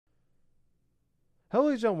Hello,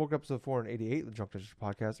 ladies and gentlemen. Welcome to episode 488 of the Drunk Digest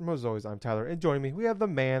Podcast. And as always, I'm Tyler. And joining me, we have the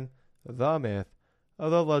man, the myth,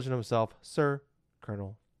 the legend himself, Sir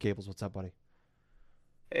Colonel Gables. What's up, buddy?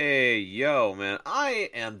 Hey, yo, man. I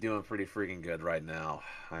am doing pretty freaking good right now.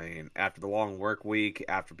 After the long work week,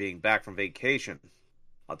 after being back from vacation,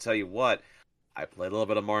 I'll tell you what, I played a little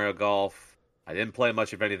bit of Mario Golf. I didn't play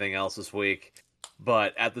much of anything else this week.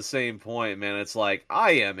 But at the same point, man, it's like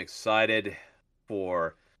I am excited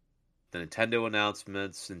for the Nintendo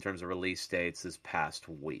announcements in terms of release dates this past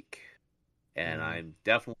week. And Mm. I'm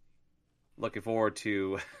definitely looking forward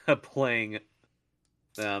to playing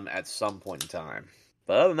them at some point in time.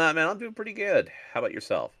 But other than that, man, I'm doing pretty good. How about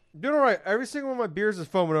yourself? Doing all right. Every single one of my beers is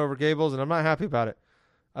foaming over, Gables, and I'm not happy about it.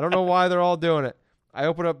 I don't know why they're all doing it. I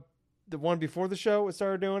opened up the one before the show, it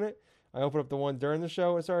started doing it. I opened up the one during the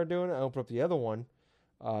show, it started doing it. I opened up the other one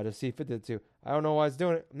to see if it did too. I don't know why it's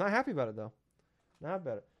doing it. I'm not happy about it, though. Not happy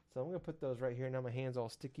about it. So I'm going to put those right here. Now my hand's all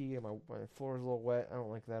sticky and my floor is a little wet. I don't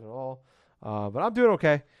like that at all. But I'm doing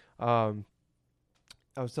okay. I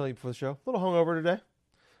was telling you before the show, a little hungover today.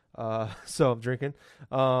 So I'm drinking.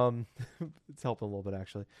 It's helping a little bit,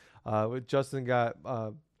 actually. Justin got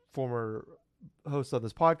former host of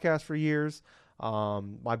this podcast for years.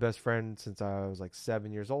 My best friend since I was like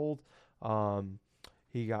 7 years old.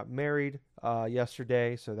 He got married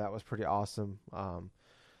yesterday, so that was pretty awesome. A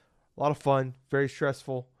lot of fun, very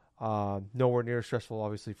stressful. Nowhere near as stressful,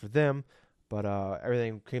 obviously, for them, but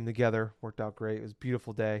everything came together, worked out great. It was a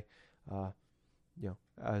beautiful day. Uh,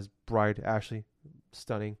 his bride Ashley,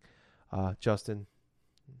 stunning. Justin,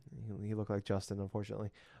 he looked like Justin,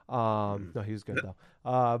 unfortunately. No, he was good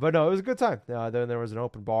though. But no, it was a good time. Then there was an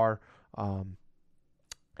open bar,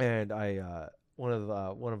 and I one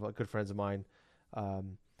of good friends of mine,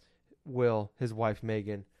 Will, his wife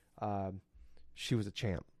Megan, she was a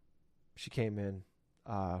champ. She came in.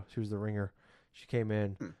 She was the ringer. She came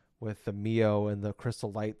in Hmm. with the Mio and the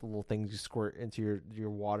Crystal Light, the little things you squirt into your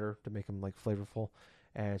water to make them like flavorful.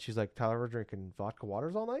 And she's like, Tyler, we're drinking vodka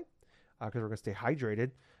waters all night because we're gonna stay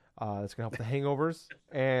hydrated. It's gonna help the hangovers,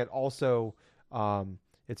 and also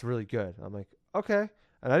it's really good. I'm like, okay.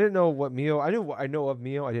 And I didn't know what Mio. I know of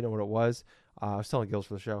Mio. I didn't know what it was. I was telling Gills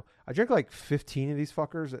for the show. I drank like 15 of these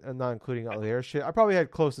fuckers, and not including all the other shit. I probably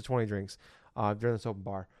had close to 20 drinks during this open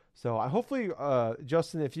bar. So I hopefully,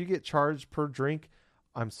 Justin, if you get charged per drink,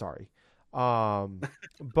 I'm sorry.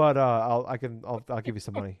 But I'll give you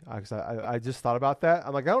some money because I just thought about that.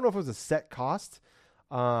 I'm like, I don't know if it was a set cost.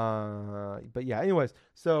 But yeah. Anyways,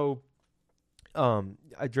 so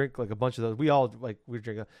I drank like a bunch of those. We were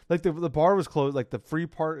drinking like the bar was closed. Like the free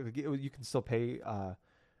part, you can still pay.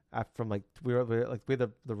 After from like we had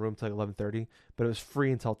the room till like 11:30, but it was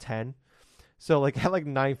free until 10. So like at like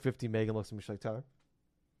 9:50, Megan looks at me. She's like, Tyler,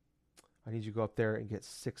 I need you to go up there and get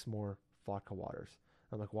 6 more vodka waters.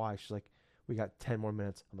 I'm like, why? She's like, we got 10 more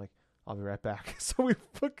minutes. I'm like, I'll be right back. So we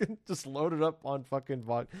fucking just loaded up on fucking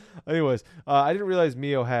vodka. Anyways, I didn't realize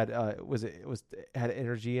Mio had had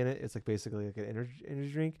energy in it. It's like basically like an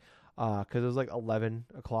energy drink. Because it was like 11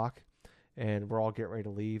 o'clock, and we're all getting ready to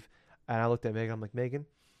leave. And I looked at Megan. I'm like, Megan,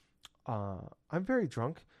 I'm very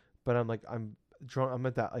drunk, but I'm drunk. I'm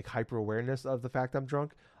at that like hyper awareness of the fact I'm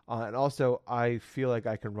drunk. And also, I feel like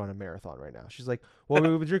I can run a marathon right now. She's like, "Well,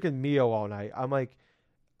 we've been drinking Mio all night." I'm like,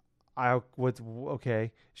 "I what's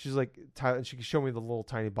okay?" She's like, and she can show me the little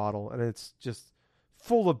tiny bottle, and it's just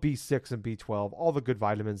full of B6 and B12, all the good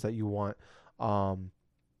vitamins that you want. Um,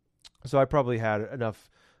 so I probably had enough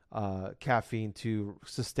caffeine to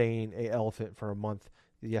sustain a elephant for a month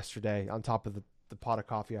yesterday, on top of the pot of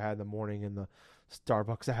coffee I had in the morning and the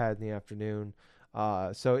Starbucks I had in the afternoon.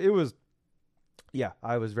 So it was, yeah,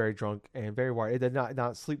 I was very drunk and very wired. I did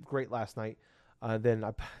not sleep great last night. Then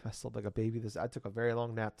I slept like a baby. I took a very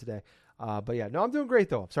long nap today. But yeah, no, I'm doing great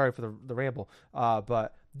though. I'm sorry for the ramble.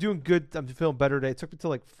 But doing good. I'm feeling better today. It took me till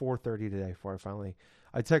like 4:30 today before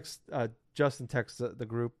I text Justin texts the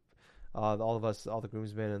group, all of us, all the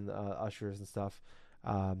groomsmen and ushers and stuff.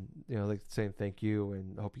 Like saying thank you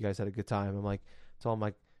and hope you guys had a good time. I'm like, tell them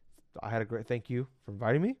like I had a great thank you for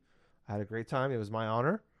inviting me. I had a great time. It was my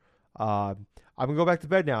honor. I'm gonna go back to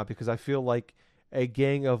bed now because I feel like a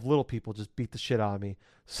gang of little people just beat the shit out of me.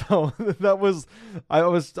 So that's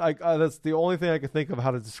the only thing I could think of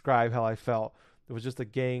how to describe how I felt. It was just a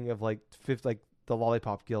gang of like the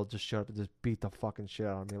Lollipop Guild just showed up and just beat the fucking shit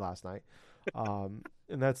out of me last night. And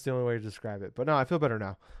that's the only way to describe it. But no, I feel better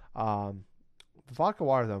now. The vodka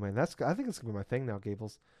water though, man, I think it's gonna be my thing now,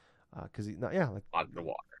 Gables. Because like Vodka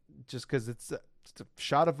water. just because it's a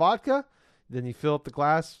shot of vodka, then you fill up the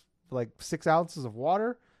glass for like 6 ounces of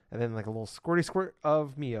water, and then like a little squirty squirt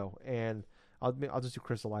of Mio, and I'll just do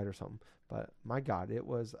Crystal Light or something. But my God, it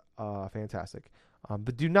was fantastic.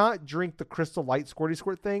 But do not drink the Crystal Light squirty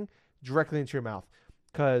squirt thing directly into your mouth,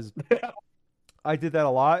 because I did that a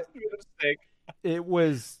lot. It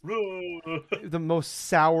was the most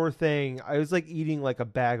sour thing. I was like eating like a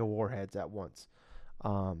bag of warheads at once.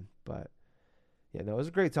 But yeah, no, it was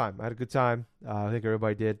a great time. I had a good time. I think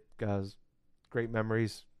everybody did. Guys, great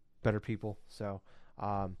memories, better people. So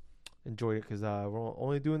enjoyed it because we're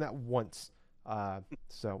only doing that once.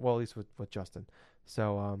 So well, at least with Justin.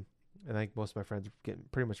 So I think most of my friends are getting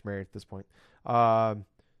pretty much married at this point. So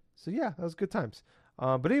yeah, that was good times.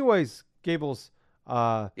 But anyways, Gables.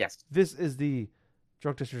 Yes. This is the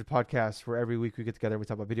Drunk Distance podcast where every week we get together and we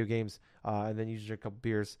talk about video games, and then usually drink a couple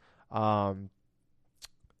beers.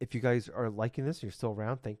 If you guys are liking this, you're still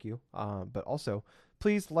around, thank you. But also,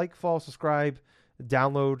 please like, follow, subscribe,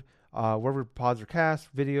 download wherever pods are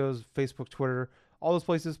cast, videos, Facebook, Twitter, all those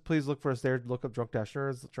places. Please look for us there. Look up Drunk Dash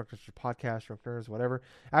Nerds, Drunk Dash Podcast, Drunk Nerds, whatever.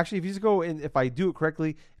 Actually, if you just go in, if I do it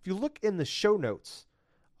correctly, if you look in the show notes,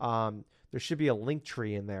 there should be a link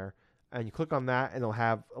tree in there. And you click on that, and it'll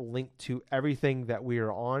have a link to everything that we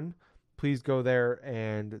are on. Please go there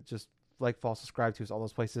and just like, follow, subscribe to us, all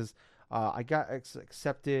those places. I got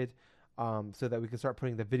accepted so that we can start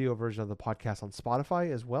putting the video version of the podcast on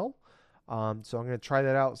Spotify as well. So I'm going to try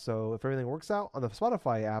that out. So if everything works out on the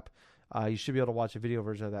Spotify app, you should be able to watch a video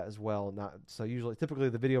version of that as well. Typically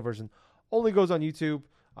the video version only goes on YouTube.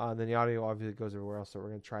 Then the audio obviously goes everywhere else. So we're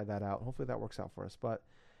going to try that out. Hopefully that works out for us. But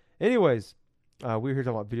anyways, we're here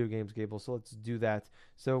talking about video games, Gable, so let's do that.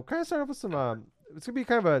 So kind of start off with some, it's going to be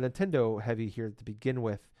kind of a Nintendo heavy here to begin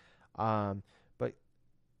with. But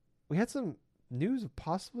we had some news of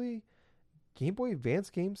possibly Game Boy Advance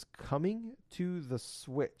games coming to the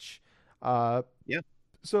Switch. Yeah.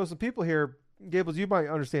 So some people here, Gables, you might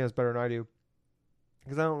understand this better than I do,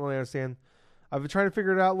 because I don't really understand. I've been trying to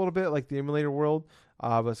figure it out a little bit, like the emulator world.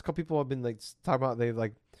 But a couple people have been like talking about, they've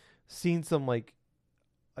like seen some like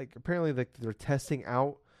apparently like they're testing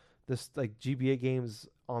out this like GBA games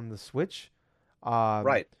on the Switch.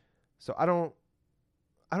 Right. So I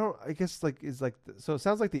guess like is like, so it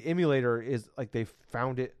sounds like the emulator is like they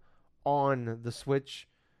found it on the Switch,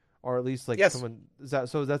 or at least like yes. someone is that,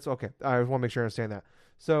 so that's okay. I just want to make sure I understand that.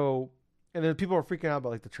 So, and then people are freaking out about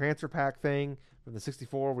like the transfer pack thing from the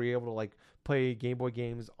 64 where you're able to like play Game Boy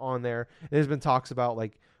games on there. And there's been talks about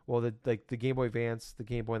like, well, the Game Boy Advance, the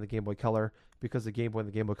Game Boy, and the Game Boy Color, because the Game Boy and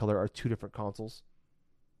the Game Boy Color are two different consoles.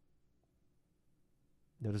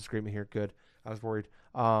 No disagreement here. Good. I was worried.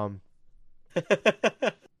 I just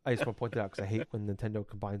want to point that out because I hate when Nintendo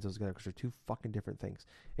combines those together because they're two fucking different things.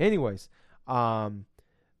 Anyways,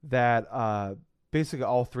 that basically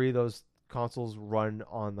all three of those consoles run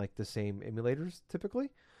on like the same emulators typically.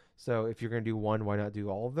 So if you're gonna do one, why not do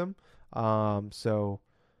all of them? So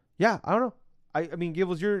yeah, I don't know. I mean,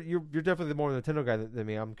 Gables, you're definitely the more Nintendo guy than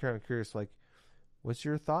me. I'm kind of curious, like, what's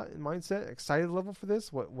your thought and mindset, excited level for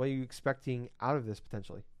this? What are you expecting out of this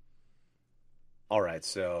potentially? All right,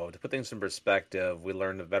 so to put things in perspective, we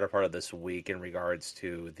learned the better part of this week in regards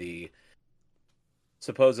to the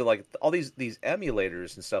supposed, like, all these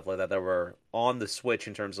emulators and stuff like that were on the Switch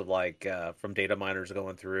in terms of like from data miners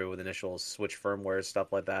going through with initial Switch firmware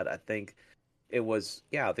stuff like that. I think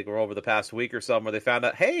we're over the past week or something where they found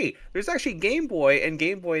out, hey, there's actually Game Boy and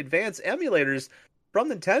Game Boy Advance emulators from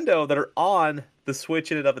Nintendo that are on the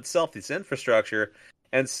Switch in and of itself, this infrastructure.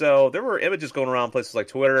 And so there were images going around places like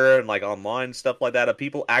Twitter and like online stuff like that of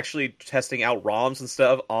people actually testing out ROMs and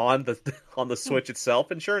stuff on the Switch itself.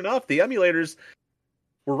 And sure enough, the emulators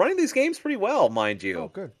were running these games pretty well, mind you. Oh,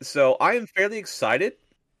 good. So I am fairly excited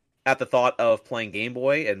at the thought of playing Game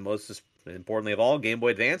Boy and most importantly of all, Game Boy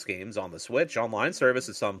Advance games on the Switch online service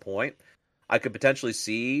at some point. I could potentially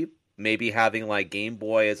see maybe having like Game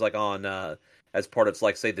Boy as like on as part of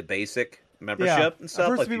like say the basic membership and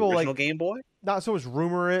stuff, like people, the original like, Game Boy. Not so much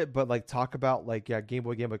rumor it, but like talk about like Game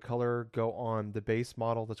Boy Color go on the base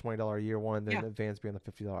model, the $20 a year one, then Advance be on the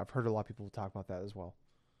 $50. I've heard a lot of people talk about that as well.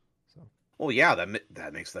 So, well, yeah,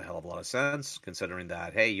 that makes a hell of a lot of sense considering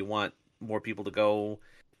that. Hey, you want more people to go,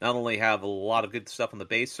 not only have a lot of good stuff on the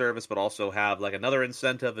base service, but also have like another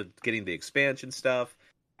incentive of getting the expansion stuff,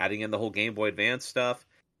 adding in the whole Game Boy Advance stuff.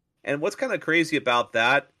 And what's kind of crazy about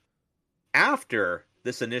that, after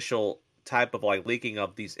this initial type of like leaking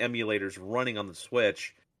of these emulators running on the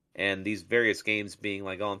Switch and these various games being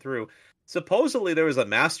like gone through, supposedly there was a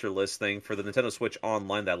master list thing for the Nintendo Switch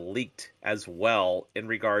Online that leaked as well in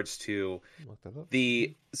regards to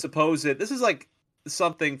the supposed, this is like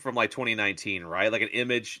something from like 2019, right? Like an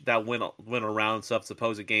image that went around stuff,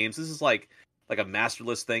 supposed games. This is like a master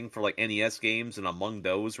list thing for like NES games, and among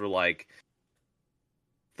those were like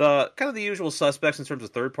the kind of the usual suspects in terms of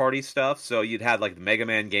third party stuff. So you'd had like the Mega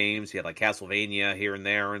Man games, you had like Castlevania here and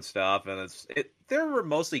there and stuff, and there were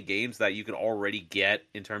mostly games that you could already get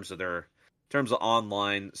in terms of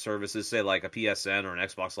online services, say like a PSN or an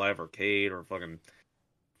Xbox Live Arcade or fucking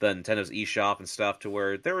the Nintendo's eShop and stuff, to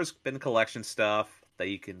where there was been collection stuff that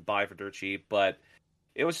you can buy for dirt cheap, but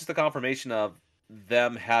it was just a confirmation of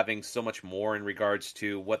them having so much more in regards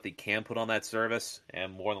to what they can put on that service,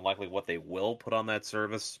 and more than likely what they will put on that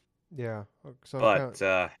service. Yeah. So But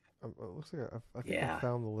it looks like I think I yeah,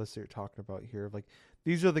 found the list that you're talking about here. Like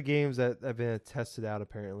these are the games that have been tested out.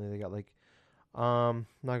 Apparently, they got like I'm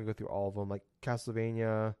not gonna go through all of them. Like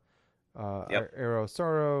Castlevania, yep, Arrow of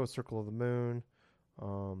Sorrow, Circle of the Moon,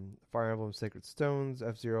 Fire Emblem Sacred Stones,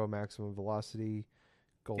 F-Zero Maximum Velocity,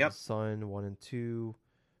 Golden yep. Sun 1 and 2,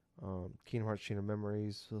 Kingdom Hearts Chain of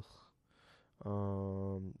Memories,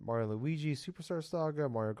 Mario and Luigi Superstar Saga,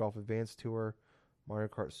 Mario Golf Advance Tour, Mario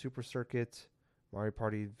Kart Super Circuit, Mario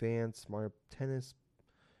Party Advance, Mario Tennis,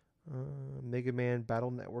 Mega Man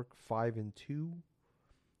Battle Network 5 and 2,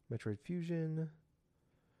 Metroid Fusion,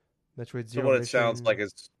 Metroid So Zero what it sounds like Mission.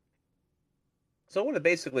 is so what it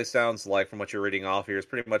basically sounds like from what you're reading off here is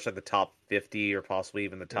pretty much like the top 50 or possibly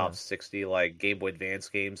even the Yeah. top 60 like Game Boy Advance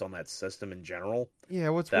games on that system in general Yeah,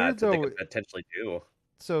 what's weird that they though, could potentially do.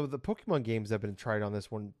 so the Pokemon games that have been tried on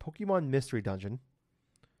this one, Pokemon Mystery Dungeon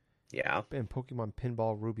Yeah. and Pokemon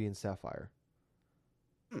Pinball Ruby and Sapphire.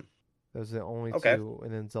 Hmm. Those are the only Okay. two,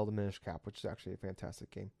 and then Zelda Minish Cap, which is actually a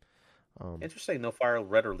fantastic game. Interesting. No Fire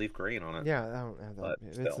Red or Leaf Green on it, Yeah, I don't have that. but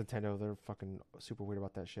It's still. Nintendo. They're fucking super weird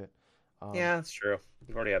about that shit. Um, Yeah, that's true.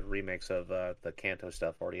 You've already had remakes of the Kanto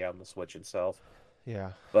stuff already out on the Switch itself.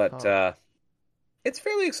 yeah. But Um, it's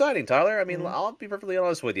fairly exciting, Tyler. I mean, mhm. I'll be perfectly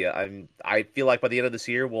honest with you. I feel like by the end of this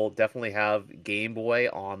year, we'll definitely have Game Boy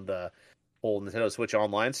on the whole Nintendo Switch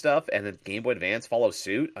Online stuff, and then Game Boy Advance follow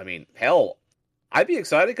suit. I mean, hell, I'd be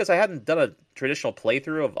excited because I hadn't done a traditional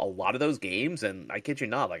playthrough of a lot of those games, and I kid you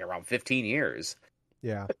not, like around 15 years.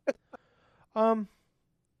 Yeah. Um,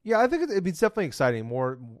 yeah, I think it'd be definitely exciting.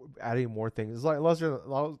 Adding more things. Like,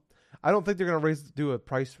 I don't think they're gonna do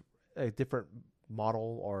a different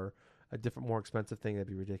model or a different, more expensive thing. That'd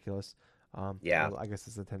be ridiculous. Yeah, Well, I guess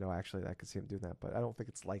it's Nintendo. Actually, I could see them doing that, but I don't think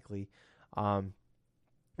it's likely. Um,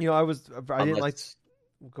 I didn't like. unless,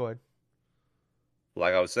 Go ahead.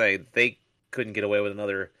 like I was saying, they couldn't get away with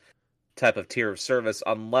another type of tier of service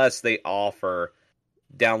unless they offer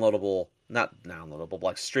downloadable, not downloadable, but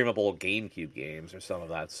like streamable GameCube games or some of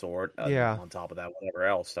that sort. Yeah, On top of that, whatever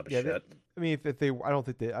else type of yeah. shit. I mean, if they, I don't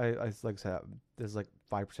think they. I like I said, there's like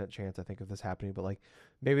 5% chance I think of this happening, but like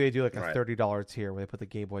maybe they do like a Right. $30 tier where they put the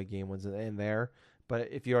Game Boy game ones in there. But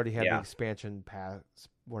if you already have the Yeah. expansion pass,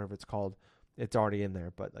 whatever it's called, it's already in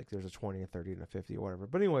there. But like there's a 20, a 30, and a 50 or whatever.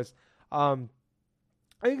 But anyways, um,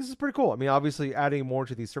 I think this is pretty cool. I mean, obviously adding more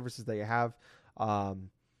to these services that you have, um,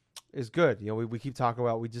 is good. You know, we keep talking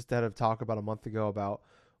about. We just had a talk about a month ago about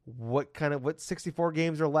what 64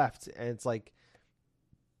 games are left, and it's like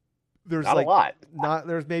there's Not a like lot. not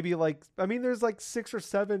there's maybe like I mean there's like 6 or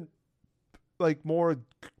 7 like more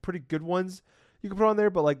pretty good ones you can put on there,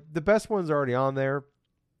 but like the best ones are already on there.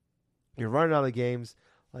 You're running out of games.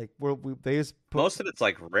 Like they just put Most of it's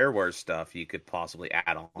like rareware stuff you could possibly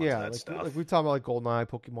add on to yeah that like stuff. we talked about like GoldenEye,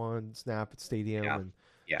 Pokemon Snap Stadium, Yeah. and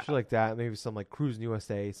Yeah. shit like that. Maybe some like Cruising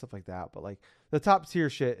USA stuff like that. But like the top tier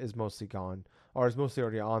shit is mostly gone or is mostly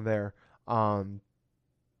already on there. Um,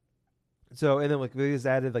 So and then like they just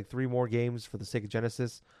added like 3 more games for the Sega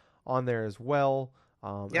Genesis on there as well.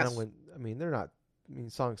 And Yes. I mean they're not. I mean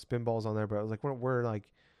Sonic Spinball's on there, but I was like we're like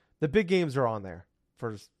the big games are on there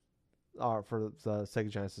for the Sega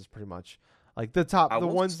Genesis pretty much. Like the top I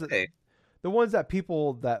will say, the ones that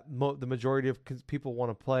people the majority of people want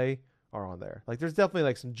to play are on there. Like there's definitely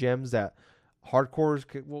like some gems that hardcores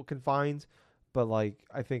can find, but like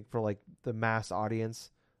I think for like the mass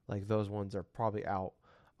audience, like those ones are probably out.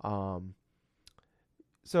 Um,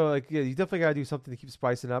 so like yeah, you definitely gotta do something to keep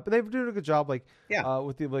spicing up, and they've been doing a good job. Like yeah.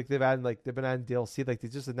 with the like they've been adding DLC. Like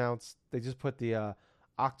they just put the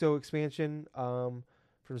Octo expansion from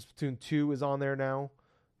Splatoon 2 is on there now.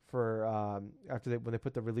 For after when they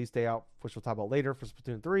put the release day out, which we'll talk about later for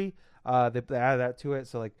Splatoon 3, they added that to it.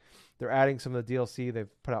 So like they're adding some of the DLC they've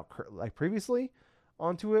put out like previously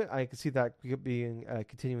onto it. I can see that being a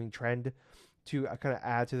continuing trend to kind of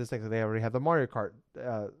add to this. Like they already have the Mario Kart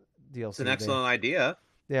DLC. It's an excellent idea.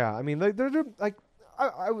 Yeah, I mean, like they're like,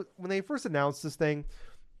 when they first announced this thing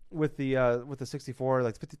with the 64,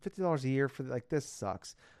 like $50 a year for like this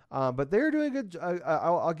sucks. But they're doing good.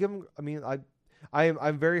 I'll give them. I mean,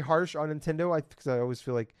 I'm very harsh on Nintendo. Because I always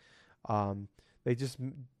feel like, they just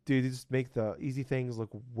dude, they just make the easy things look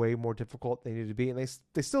way more difficult than they need to be, and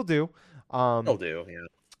they still do. They'll do, yeah.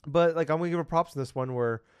 But like I'm gonna give her props in this one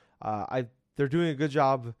where they're doing a good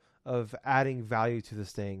job of adding value to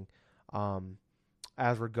this thing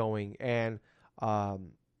as we're going. And I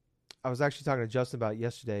was actually talking to Justin about it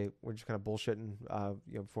yesterday. We're just kind of bullshitting,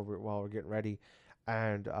 while we're getting ready,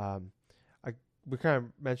 and we kind of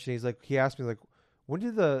mentioned he asked me like, when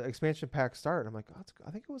did the expansion pack start? And I'm like, I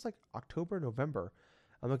think it was like October, November.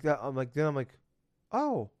 I'm like,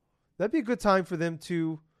 oh, that'd be a good time for them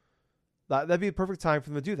to. That'd be a perfect time for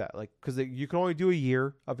them to do that, like because you can only do a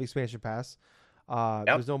year of expansion pass.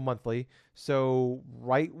 There's no monthly, so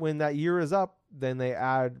right when that year is up, then they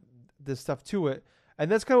add this stuff to it, and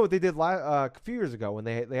that's kind of what they did a few years ago when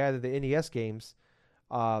they added the NES games.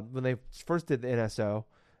 When they first did the NSO,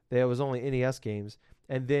 it was only NES games,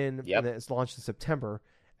 and then and it's launched in September,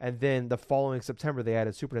 and then the following September they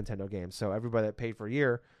added Super Nintendo games. So everybody that paid for a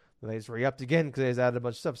year, they just re-upped again because they just added a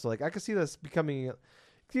bunch of stuff. So like I could see this becoming.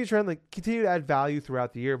 Continue to add value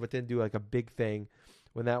throughout the year, but then do like a big thing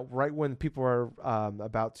when people are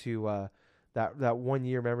about to that 1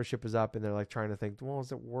 year membership is up and they're like trying to think, well,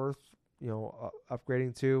 is it worth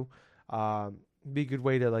upgrading to? Be a good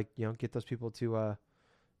way to get those people to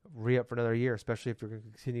re-up for another year, especially if you're going to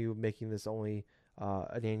continue making this only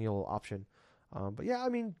an annual option. But yeah, I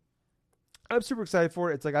mean, I'm super excited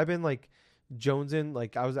for it. It's like I've been like jonesing,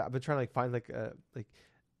 I've been trying to find a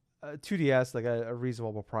 2DS a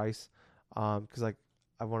reasonable price, because I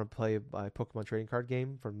want to play my Pokemon trading card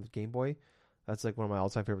game from the Game Boy. That's like one of my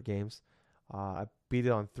all-time favorite games. I beat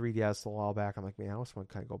it on 3DS a while back. I'm like, man, I just want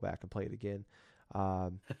to kind of go back and play it again.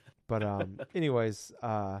 Anyways,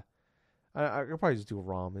 I could probably just do a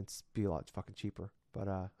ROM. It's be a lot fucking cheaper. But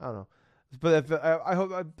I don't know. But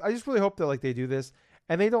I just really hope that they do this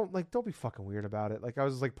and they don't be fucking weird about it. Like I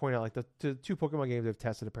was pointing out the two Pokemon games they've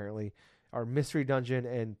tested apparently are Mystery Dungeon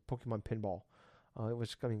and Pokemon Pinball,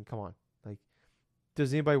 which I mean, come on,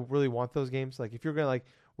 does anybody really want those games? If you're gonna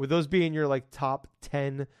would those be in your top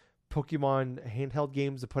 10 Pokemon handheld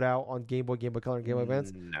games to put out on Game Boy, Game Boy Color, and Game Boy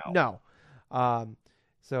Advance? No.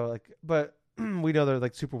 But we know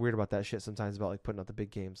they're super weird about that shit sometimes about putting out the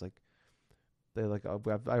big games.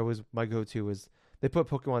 My go-to is they put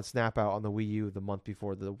Pokemon Snap out on the Wii U the month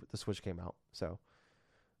before the Switch came out. So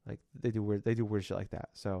they do weird shit like that.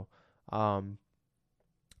 So I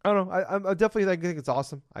don't know. I definitely think it's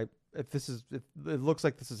awesome. If it looks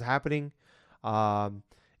like this is happening,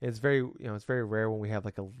 it's very it's very rare when we have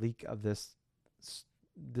a leak of this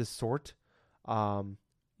sort.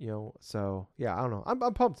 So yeah, I don't know. I'm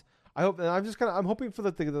pumped. I hope, and I'm hoping for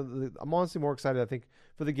I'm honestly more excited, I think,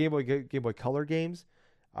 for the Game Boy Color games,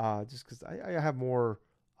 just because I have more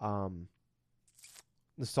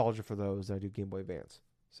nostalgia for those than I do Game Boy Advance.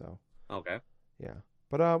 So okay, yeah.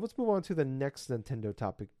 But let's move on to the next Nintendo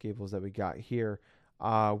topic, Gables, that we got here.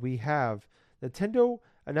 We have Nintendo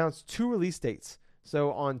announced 2 release dates.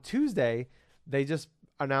 So on Tuesday, they just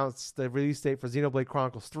announced the release date for Xenoblade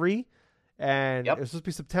Chronicles 3, and it was supposed to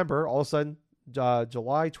be September. All of a sudden,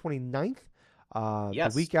 July 29th,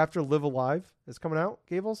 the week after Live Alive is coming out,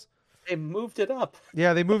 Gables. They moved it up.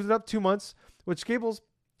 Yeah, they moved it up 2 months, which Gables,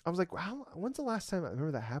 I was like, wow, when's the last time I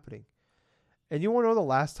remember that happening? And you want to know the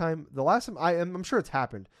last time I'm sure it's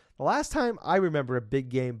happened. The last time I remember a big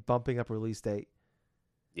game bumping up release date.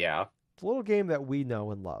 Yeah. It's a little game that we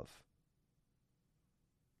know and love.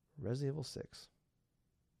 Resident Evil 6.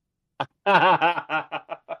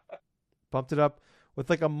 Bumped it up with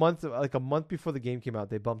a month before the game came out.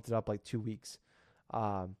 They bumped it up 2 weeks.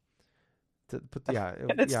 And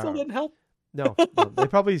it still didn't help. No, they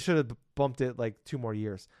probably should have bumped it 2 more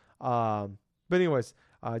years. But anyways,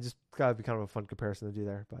 just gotta be kind of a fun comparison to do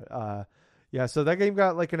there. But yeah, so that game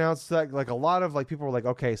got announced. A lot of people were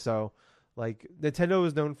okay, so Nintendo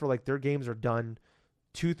is known for their games are done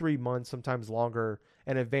 2-3 months, sometimes longer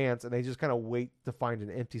in advance, and they just kind of wait to find an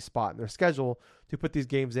empty spot in their schedule to put these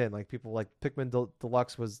games in. People Pikmin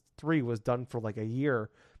Deluxe was done for a year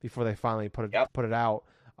before they finally put it out.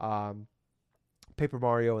 Paper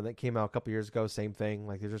Mario, and that came out a couple years ago, same thing.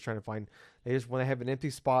 They're just trying to find, when they have an empty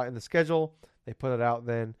spot in the schedule, they put it out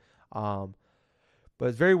then. But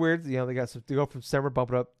it's very weird. They go from December, bump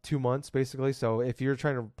it up 2 months basically. So if you're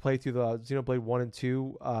trying to play through the Xenoblade 1 and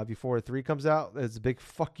 2 before 3 comes out, it's a big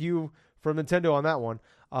fuck you from Nintendo on that one.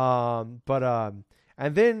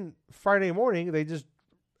 And then Friday morning they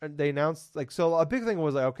announced so a big thing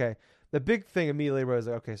was okay. The big thing immediately was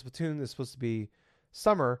okay, Splatoon is supposed to be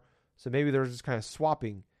summer, so maybe they're just kind of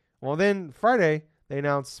swapping. Well, then Friday they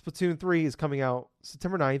announced Splatoon 3 is coming out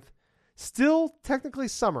September 9th. Still technically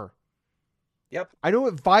summer. Yep. I know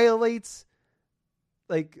it violates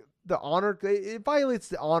like the honor. It violates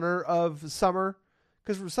the honor of summer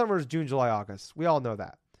because summer is June, July, August. We all know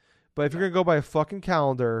that. But if you're gonna go by a fucking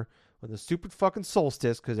calendar with a stupid fucking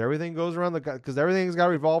solstice, because everything goes around because everything's got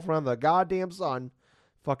to revolve around the goddamn sun.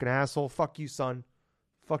 Fucking asshole. Fuck you, sun.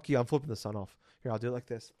 Fuck you. I'm flipping the sun off. Here, I'll do it like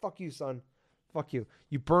this. Fuck you, sun. Fuck you.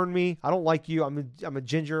 You burn me. I don't like you. I'm a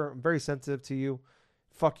ginger. I'm very sensitive to you.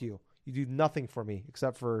 Fuck you. You do nothing for me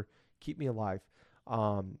except for keep me alive.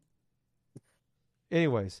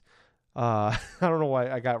 Anyways, I don't know why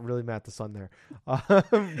I got really mad at the sun there. I'm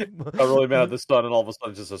really mad at the sun, and all of a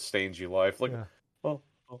sudden, it just sustains you life. Like, yeah. well,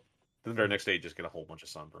 then the very next day, you just get a whole bunch of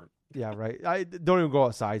sunburn. Yeah, right. I don't even go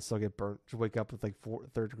outside, still get burnt. Just wake up with like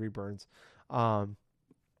 3rd-degree burns.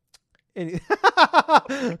 And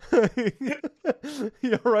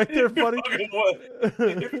you're right there, buddy.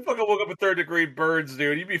 If you fucking woke up with 3rd-degree burns,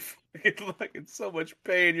 dude, you'd be fucking like in so much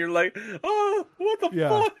pain. You're like, oh, what the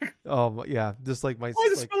fuck? Oh, yeah. Just like my. Why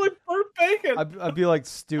does it smell like burnt bacon? I'd be like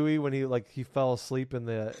Stewie when he fell asleep in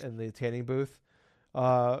the tanning booth.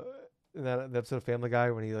 In that episode of Family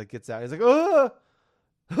Guy when he like gets out, he's like,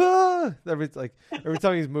 every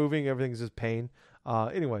time he's moving, everything's just pain.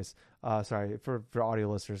 Anyways, sorry for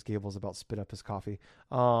audio listeners. Gable's about to spit up his coffee.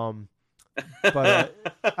 But I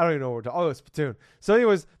don't even know where to. Oh, it's Splatoon. So,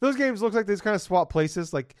 anyways, those games look like they just kind of swap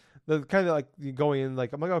places. Like the kind of like going in.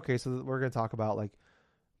 Like I'm like, okay, so we're gonna talk about like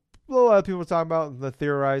a lot of people talking about the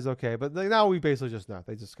theorize. Okay, but like, now we basically just know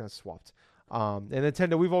they just kind of swapped. And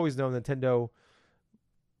Nintendo, we've always known Nintendo.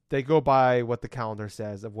 They go by what the calendar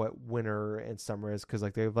says of what winter and summer is, because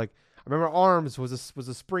like I remember ARMS was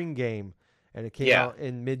a spring game, and it came out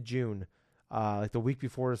in mid-June, like the week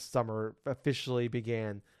before summer officially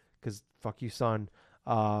began. Because fuck you, sun.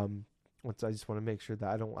 I just want to make sure that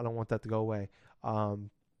I don't want that to go away.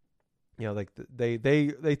 Like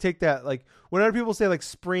they take that, like whenever people say like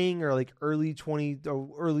spring or like early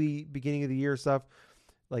beginning of the year stuff,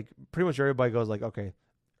 like pretty much everybody goes like, okay,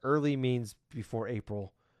 early means before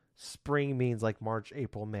April. Spring means like March,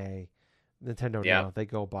 April, May. Nintendo, no, they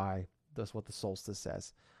go by that's what the solstice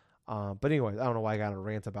says. But anyways, I don't know why I got a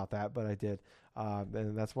rant about that, but I did.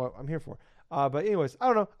 And that's what I'm here for. But anyways, I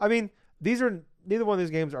don't know. I mean, neither one of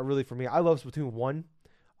these games are really for me. I love Splatoon 1.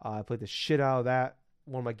 I played the shit out of that.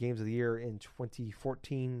 One of my games of the year in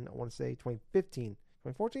 2014. I want to say 2015.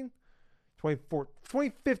 2014?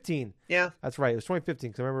 2015. Yeah. That's right. It was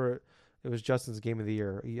 2015 because I remember it was Justin's game of the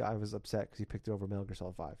year. I was upset because he picked it over Metal Gear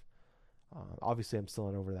Solid 5. Obviously, I'm still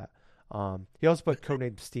not over that. He also put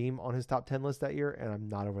Codename Steam on his top 10 list that year, and I'm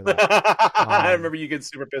not over that. I remember you getting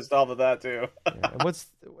super pissed off at that too. And what's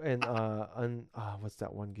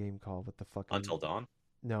that one game called with the fucking Until Dawn?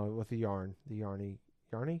 No, with the Yarny.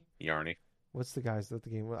 What's the guys that the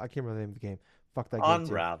game? I can't remember the name of the game. Fuck that game.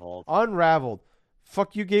 Unraveled.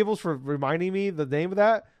 Fuck you, Gables, for reminding me the name of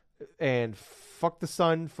that, and fuck the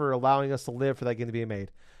sun for allowing us to live for that game to be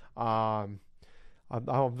made. I'm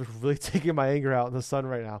really taking my anger out in the sun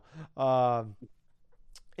right now.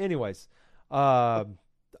 Anyways, I'm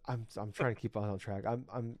trying to keep on track.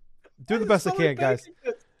 I'm doing the best I can, guys.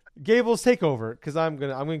 Gables, take over because I'm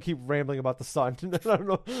gonna keep rambling about the sun. I don't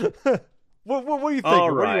know. What are you thinking?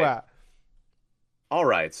 Right. Where are you at? All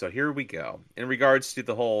right, so here we go. In regards to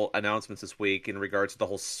the whole announcements this week, in regards to the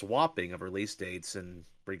whole swapping of release dates, in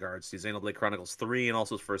regards to Xenoblade Chronicles 3 and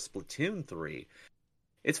also for Splatoon 3,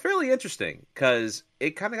 it's fairly interesting because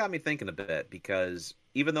it kind of got me thinking a bit, because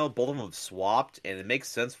even though both of them have swapped, and it makes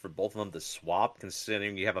sense for both of them to swap,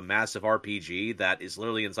 considering you have a massive RPG that is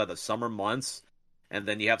literally inside the summer months, and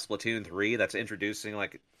then you have Splatoon 3 that's introducing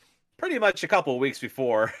like pretty much a couple of weeks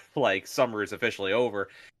before like summer is officially over,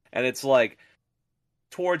 and it's like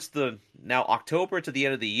towards the now October to the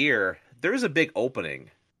end of the year, there's a big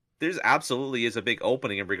opening. There's absolutely is a big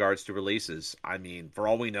opening in regards to releases. I mean, for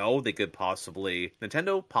all we know,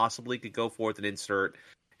 Nintendo possibly could go forth and insert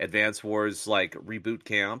Advance Wars like Reboot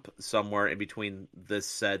Camp somewhere in between this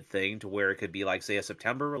said thing, to where it could be like, say, a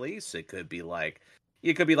September release. It could be like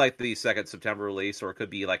the 2nd September release, or it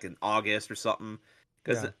could be like in August or something.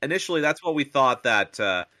 Because initially that's what we thought that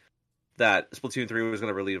Splatoon 3 was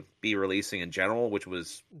going to be releasing in general, which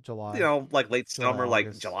was July, like late summer, like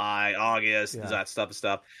August. July, August, that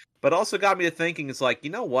stuff. But also got me to thinking, it's like,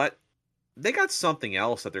 you know what? They got something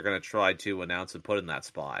else that they're going to try to announce and put in that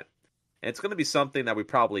spot. And it's going to be something that we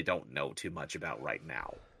probably don't know too much about right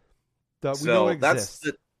now. That we know exists.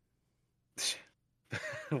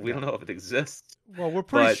 We don't know if it exists. Well, we're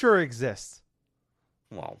pretty sure it exists.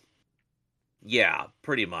 Well, yeah,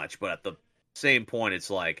 pretty much. But at the same point,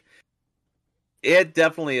 it's like, it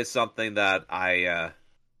definitely is something that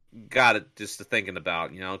got it just to thinking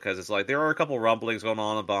about, because it's like there are a couple rumblings going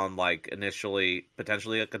on about like initially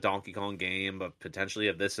potentially like a Donkey Kong game, but potentially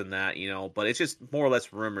of this and that, but it's just more or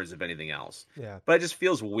less rumors of anything else. Yeah. But it just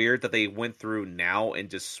feels weird that they went through now and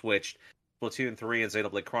just switched Splatoon 3 and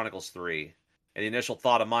Xenoblade Chronicles 3. And the initial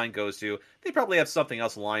thought of mine goes to they probably have something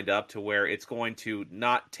else lined up to where it's going to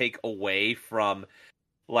not take away from,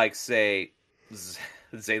 like, say,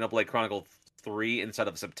 Xenoblade Chronicles 3 instead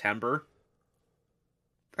of September.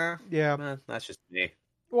 Yeah. That's just me.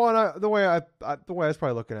 Well, and the way I was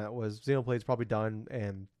probably looking at it was Xenoblade's probably done,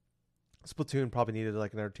 and Splatoon probably needed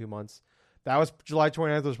like another 2 months. That was July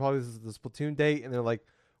 29th was probably the Splatoon date, and they're like,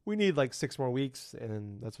 we need like 6 more weeks,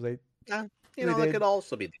 and that's what they. That could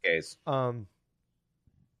also be the case.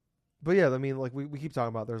 But yeah, I mean, like we keep talking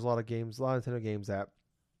about, there's a lot of games, a lot of Nintendo games that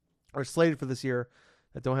are slated for this year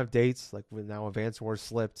that don't have dates. Like now, Advance Wars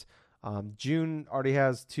slipped. June already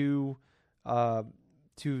has two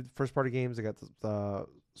first party games. They got the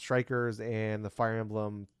Strikers and the Fire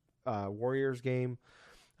Emblem Warriors game.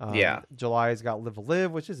 July's got Live a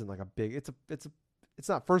Live, which isn't like a big. It's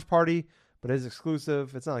not first party, but it is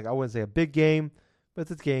exclusive. It's not like, I wouldn't say a big game, but it's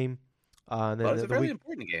a game. But it's a very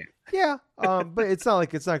important game. Yeah, but it's not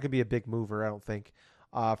going to be a big mover, I don't think,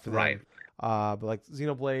 for them. Right. But like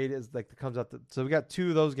Xenoblade is like comes out. So we got 2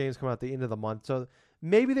 of those games coming out at the end of the month. So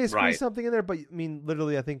maybe they squeeze something in there. But I mean,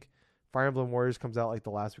 literally, I think Fire Emblem Warriors comes out like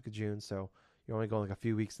the last week of June. So you're only going like a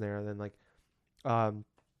few weeks in there. And then like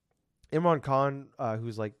Imran Khan,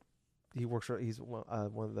 who's like he's one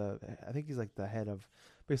of the, I think he's like the head of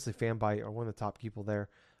basically Fanbyte, or one of the top people there.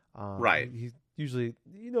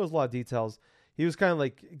 He knows a lot of details. He was kind of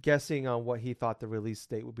like guessing on what he thought the release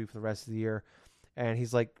date would be for the rest of the year, and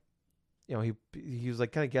he's like, he was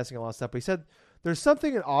like kind of guessing a lot of stuff. But he said there's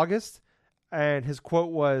something in August, and his quote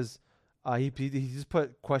was, he just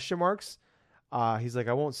put question marks. He's like,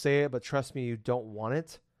 I won't say it, but trust me, you don't want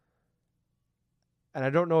it. And I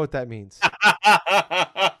don't know what that means. And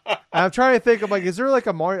I'm trying to think of like, is there like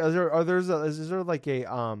a Mario? Is there like a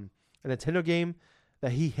Nintendo game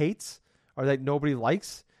that he hates or that nobody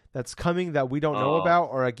likes that's coming that we don't know about,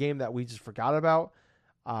 or a game that we just forgot about?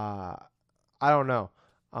 I don't know.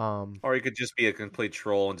 Or he could just be a complete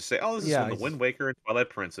troll and just say, "Oh, this is when the Wind Waker and Twilight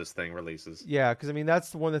Princess thing releases." Yeah, because I mean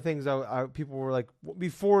that's one of the things people were like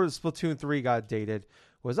before Splatoon 3 got dated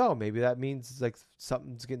was, oh, maybe that means like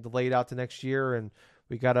something's getting delayed out to next year, and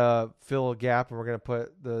we gotta fill a gap, and we're gonna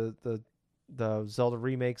put the Zelda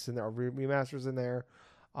remakes and remasters in there.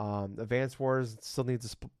 Advance Wars still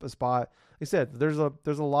needs a spot. Like I said, there's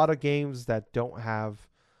a lot of games that don't have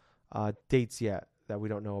dates yet that we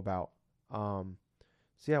don't know about.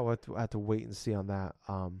 So yeah, we'll have to wait and see on that.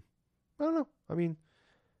 I don't know. I mean,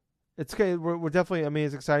 it's okay. We're definitely. I mean,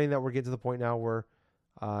 it's exciting that we're getting to the point now where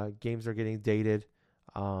games are getting dated,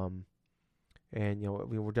 and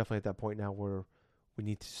we're definitely at that point now where we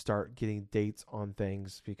need to start getting dates on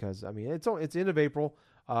things, because I mean it's end of April,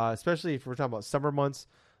 especially if we're talking about summer months.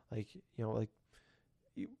 Like you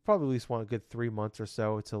probably at least want a good 3 months or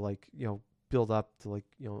so to build up to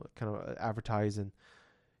kind of advertise and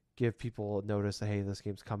give people a notice that, hey, this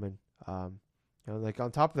game's coming. Like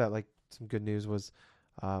on top of that, like some good news was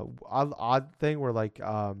odd thing where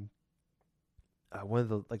one of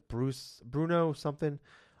the Bruno something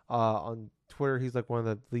on Twitter, he's like one of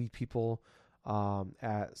the lead people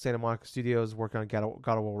at Santa Monica Studios working on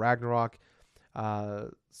God of War Ragnarok.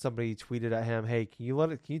 Somebody tweeted at him, hey, can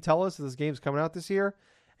you tell us if this game's coming out this year?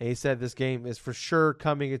 And he said this game is for sure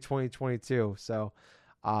coming in 2022. So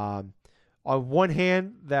on one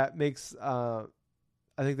hand, that makes I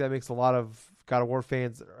think that makes a lot of God of War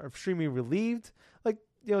fans extremely relieved. Like,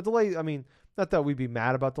 delays. I mean, not that we'd be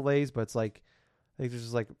mad about delays, but it's like I think there's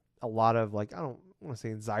just like a lot of like, I don't want to say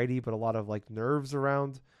anxiety, but a lot of like nerves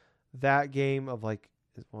around that game of like,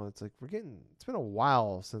 well, it's like it's been a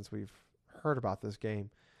while since we've heard about this game.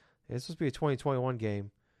 It's supposed to be a 2021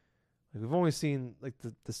 game. Like, we've only seen like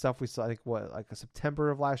the stuff we saw. I think like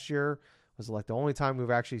September of last year was like the only time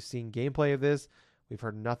we've actually seen gameplay of this. We've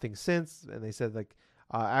heard nothing since, and they said like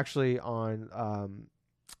actually on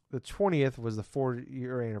the 20th was the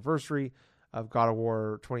 4-year anniversary of God of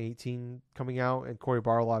War 2018 coming out, and Cory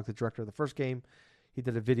Barlog, the director of the first game, he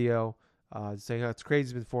did a video saying, it's crazy,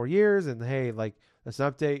 it's been 4 years, and hey, like, that's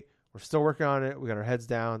an update. We're still working on it. We got our heads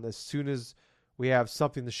down. As soon as we have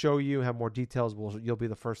something to show you, have more details, you'll be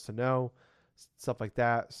the first to know, stuff like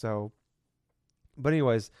that. So, but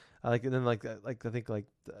anyways, I think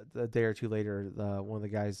a day or two later, one of the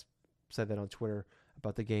guys said that on Twitter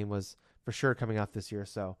about the game was for sure coming out this year.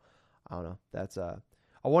 So I don't know. That's on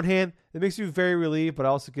one hand, it makes me very relieved, but it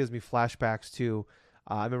also gives me flashbacks to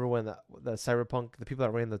I remember when the Cyberpunk, the people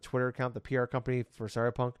that ran the Twitter account, the PR company for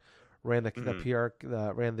Cyberpunk, ran the PR,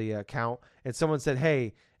 ran the account, and someone said,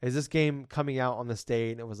 "Hey, is this game coming out on this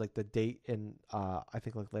date?" And it was like the date in I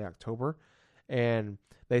think like late October, and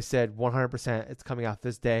they said 100% it's coming out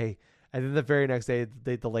this day. And then the very next day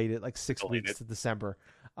they delayed it like 6 weeks to December.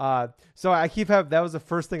 So I keep having, that was the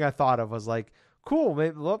first thing I thought of, was like, cool,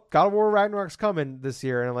 maybe, look, God of War Ragnarok's coming this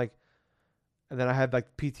year, and I'm like, and then I had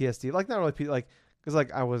like PTSD, like not really like, because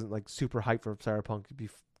like I wasn't like super hyped for Cyberpunk to be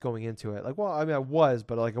going into it. Like, well, I mean I was,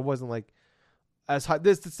 but like I wasn't like as high.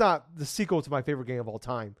 It's not the sequel to my favorite game of all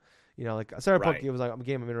time. You know, like Cyberpunk, it was like a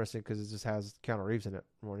game I'm interested in because it just has Keanu Reeves in it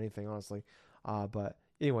more than anything, honestly. But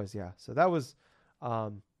anyways, yeah. So that was,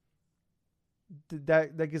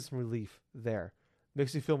 that gives some relief there.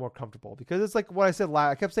 Makes me feel more comfortable because it's like what I said.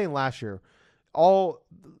 I kept saying last year,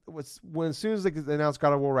 when as soon as they announced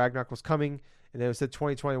God of War Ragnarok was coming, and they said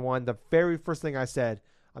 2021, the very first thing I said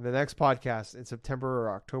on the next podcast in September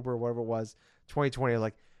or October or whatever it was, 2020, I was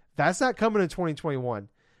like, that's not coming in 2021.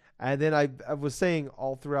 And then I was saying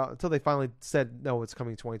all throughout until they finally said, no, it's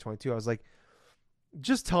coming in 2022. I was like,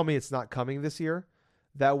 just tell me it's not coming this year.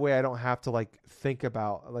 That way I don't have to like think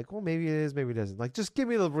about like, well, maybe it is, maybe it isn't. Like, just give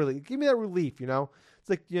me that relief, you know? It's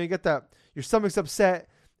like, you know, you get that, your stomach's upset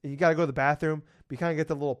and you got to go to the bathroom, but you kind of get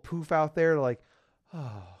the little poof out there to like,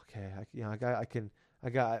 oh, okay. I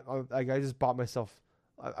just bought myself,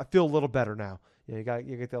 I feel a little better now. You know,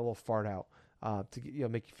 you get that little fart out, to, you know,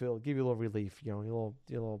 make you feel, give you a little relief, you know, you're a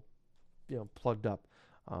little, you know, plugged up.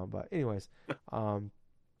 But anyways,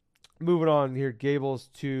 moving on here, Gables,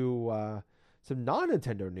 to, some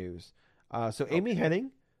non-Nintendo news. So Amy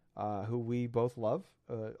Hennig, who we both love,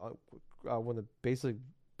 one of the basically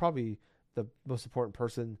probably the most important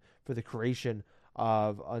person for the creation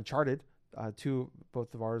of Uncharted.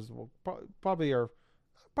 Both of ours will probably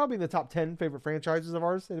in the top 10 favorite franchises of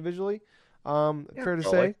ours individually. Fair to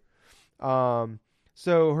say.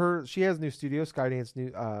 So she has a new studio,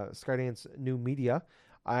 Skydance New Media,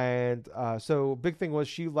 and so big thing was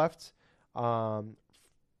she left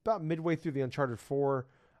about midway through the Uncharted 4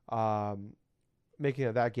 making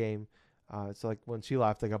of that game. So like when she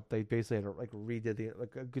left, they basically had to like redid a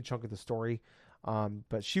good chunk of the story.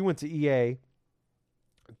 But she went to EA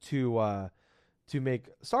to make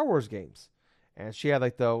Star Wars games, and she had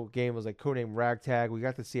like the game was like codenamed Ragtag. We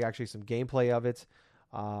got to see actually some gameplay of it,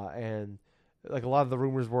 and like a lot of the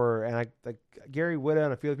rumors were, and like Gary Whitta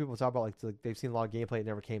and a few other people talk about like they've seen a lot of gameplay. It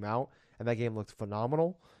never came out, and that game looked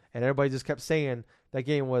phenomenal. And everybody just kept saying that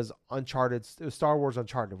game was Uncharted. It was Star Wars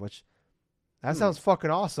Uncharted, which that sounds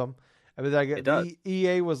fucking awesome. I mean, it does.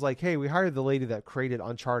 EA was like, hey, we hired the lady that created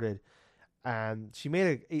Uncharted, and she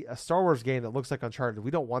made a Star Wars game that looks like Uncharted.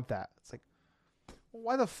 We don't want that. It's like,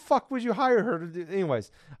 why the fuck would you hire her to do?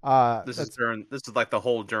 Anyways, this is during the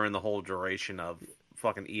whole duration of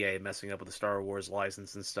fucking EA messing up with the Star Wars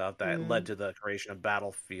license and stuff that led to the creation of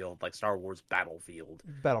Battlefield, like Star Wars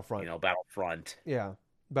Battlefront. You know, Battlefront. Yeah.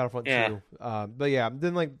 Battlefront 2. But yeah,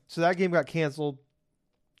 then like, so that game got canceled,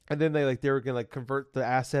 and then they were gonna like convert the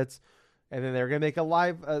assets, and then they were gonna make a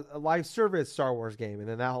live service Star Wars game, and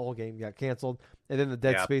then that whole game got canceled. And then the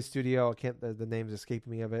Dead Space studio, the name's escaping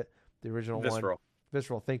me of it, the original one.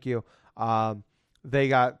 Visceral, thank you. They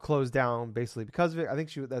got closed down basically because of it. I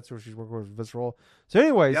think that's where she's working with Visceral. So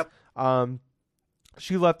anyways,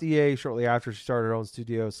 she left EA shortly after she started her own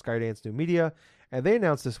studio, Skydance New Media, and they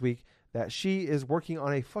announced this week that she is working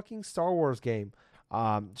on a fucking Star Wars game.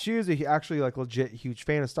 She is actually like legit huge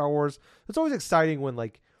fan of Star Wars. It's always exciting when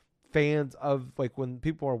like fans of like when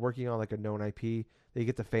people are working on like a known IP, they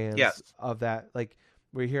get the fans of that. Like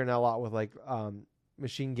we're hearing that a lot with like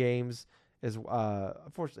Machine Games is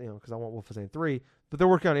unfortunately, you know, because I want Wolfenstein 3, but they're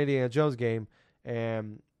working on an Indiana Jones game,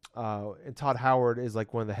 and Todd Howard is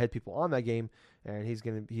like one of the head people on that game, and he's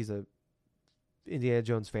a Indiana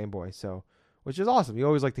Jones fanboy, so. Which is awesome. You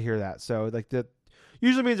always like to hear that. So like that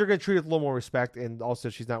usually means they're going to treat it with a little more respect. And also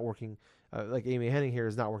she's not working like Amy Hennig here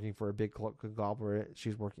is not working for a big conglomerate.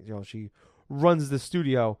 She's working, you know, she runs the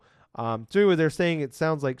studio. So anyway, they're saying it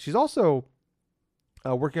sounds like she's also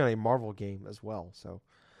working on a Marvel game as well. So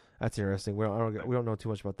that's interesting. We don't know too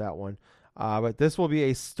much about that one. But this will be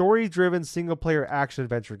a story-driven single-player action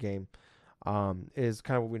adventure game. Is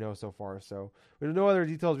kind of what we know so far. So we don't know other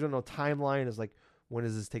details. We don't know timeline. Is like, when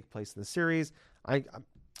does this take place in the series? I'm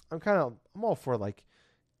all for like,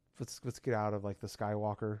 let's get out of like the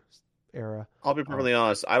Skywalker era. I'll be perfectly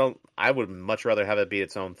honest. I would much rather have it be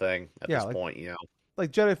its own thing at this point. You know,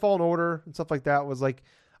 like Jedi Fallen Order and stuff like that was like,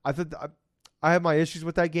 I have my issues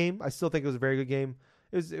with that game. I still think it was a very good game.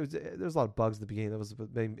 There was a lot of bugs at the beginning. That was the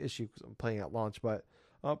main issue because I'm playing at launch. But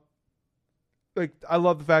like I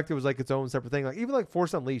love the fact it was like its own separate thing. Like even like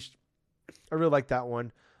Force Unleashed, I really like that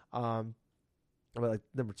one. But like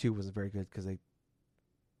number 2 wasn't very good because they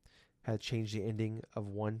had changed the ending of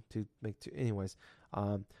 1 to make 2. Anyways,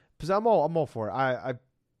 because I'm all for it.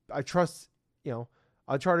 I trust, you know,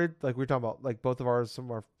 Uncharted. Like we were talking about, like both of ours,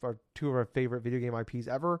 some of our 2 of our favorite video game IPs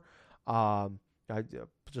ever. I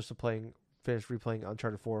just finished replaying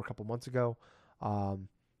Uncharted 4 a couple months ago. So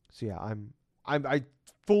yeah, I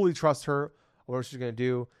fully trust her what she's gonna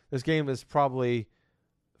do. This game is probably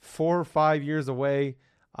 4 or 5 years away,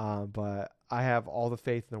 but I have all the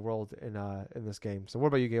faith in the world in this game. So what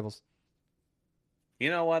about you, Gables? You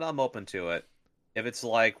know what? I'm open to it. If it's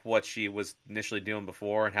like what she was initially doing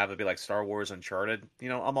before and have it be like Star Wars Uncharted,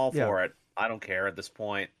 I'm all Yeah, for it. I don't care at this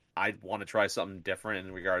point. I want to try something different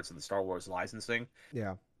in regards to the Star Wars licensing.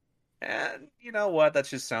 yeah, And you know what? That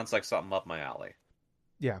just sounds like something up my alley.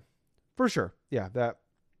 yeah, for sure. Yeah, like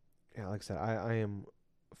I said, I am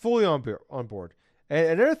fully on board.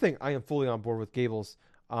 And another thing, I am fully on board with Gables.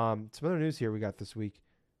 Some other news here we got this week.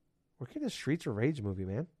 We're getting a Streets of Rage movie,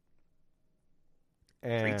 man.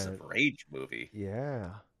 Streets And of Rage movie. yeah,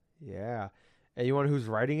 yeah. And you want who's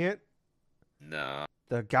writing it? No.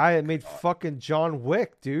 The guy that made fucking John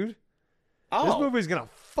Wick, dude. This Oh, movie's gonna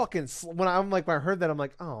fucking. When I heard that, I'm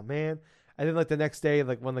like, oh man. And then like the next day,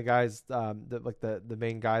 like one of the guys, the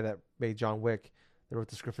main guy that made John Wick, that wrote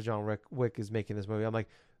the script for John Wick, is making this movie. I'm like,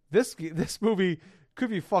 this movie could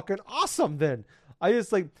be fucking awesome. Then I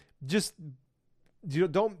just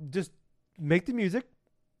don't just make the music,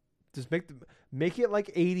 just make it like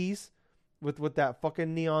 80s with that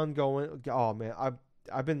fucking neon going. Oh man,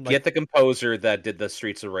 I've been like, get the composer that did the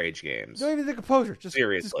Streets of Rage games. don't even the composer.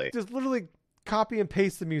 Seriously. just literally copy and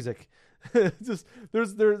paste the music. Just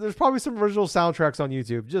there's probably some original soundtracks on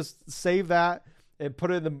YouTube. Just save that and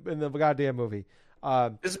put it in the goddamn movie.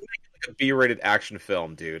 This is like a B-rated action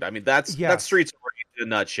film, dude. I mean, that's Yes. Streets of Rage in a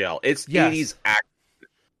nutshell. It's Yes. 80s action.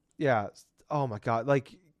 Yeah. Oh my god.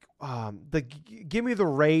 Like, give me the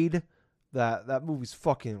Raid. That movie's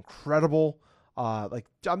fucking incredible. Like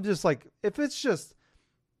I'm just like, if it's just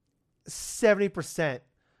 70%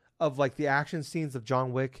 of like the action scenes of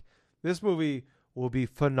John Wick, this movie will be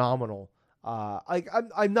phenomenal. Like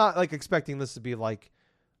I'm not like expecting this to be like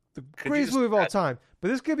the greatest movie of all time, but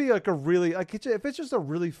this could be like a really like if it's just a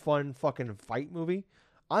really fun fucking fight movie,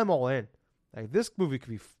 I'm all in. Like this movie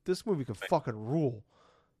could fucking rule.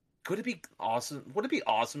 Could it be awesome? Would it be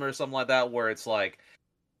awesome or something like that where it's like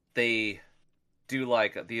they do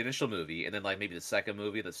like the initial movie and then like maybe the second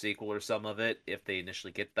movie, the sequel or some of it, if they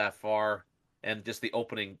initially get that far, and just the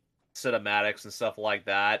opening cinematics and stuff like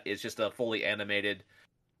that is just a fully animated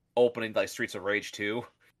opening like Streets of Rage 2.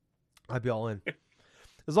 I'd be all in.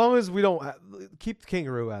 As long as we don't keep the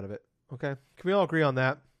kangaroo out of it. Okay? Can we all agree on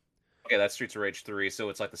that? Okay, that's Streets of Rage 3, so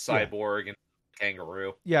it's like the cyborg and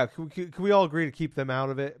kangaroo. Yeah, can we all agree to keep them out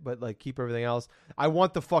of it, but like keep everything else? I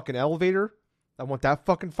want the fucking elevator. I want that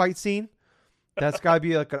fucking fight scene. That's got to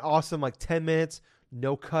be like an awesome, like 10 minutes,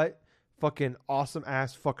 no cut, fucking awesome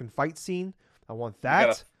ass fucking fight scene. I want that. You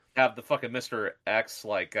gotta have the fucking Mr. X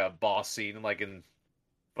like boss scene like in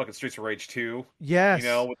fucking Streets of Rage 2. Yes. You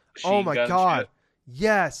know, with the Oh my gun god. shit.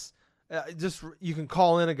 Yes. Just you can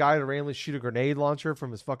call in a guy to randomly shoot a grenade launcher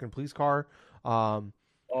from his fucking police car.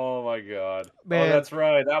 Oh my god. Man. Oh, that's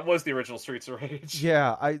right. That was the original Streets of Rage.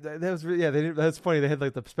 Yeah, that was yeah. That's funny. They had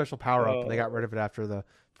like the special power up, and they got rid of it after the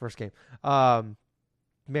first game. Man,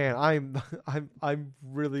 I'm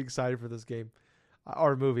really excited for this game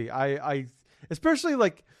or movie. I especially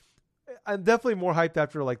like I'm definitely more hyped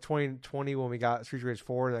after like 2020 when we got Street Rage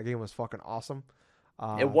 4 and that game was fucking awesome.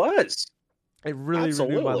 It was. It really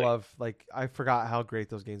renewed my Absolutely. love. Like I forgot how great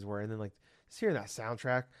those games were, and then like just hearing that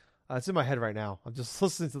soundtrack, it's in my head right now. I'm just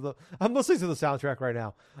listening to the soundtrack right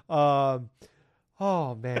now.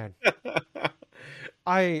 Oh man,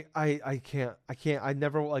 I can't. I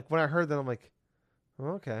never like when I heard that. I'm like, oh,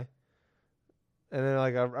 okay. And then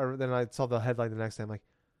like then I saw the headline the next day. I'm like,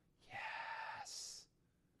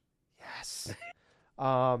 yes.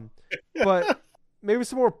 But maybe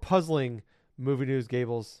some more puzzling movie news,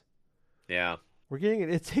 Gables. Yeah. We're getting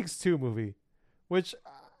an It Takes Two movie, which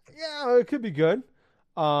yeah, it could be good.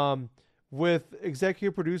 With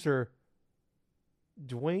executive producer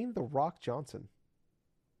Dwayne The Rock Johnson.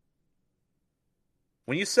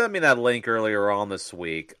 When you sent me that link earlier on this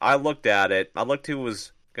week, I looked at it. I looked who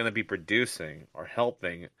was going to be producing or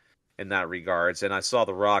helping in that regards, and I saw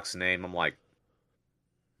The Rock's name. I'm like,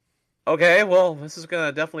 okay, well, this is going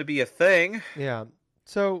to definitely be a thing. Yeah.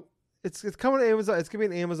 So it's coming to Amazon. It's gonna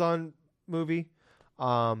be an Amazon movie.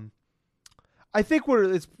 I think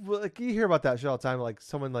it's like you hear about that shit all the time. Like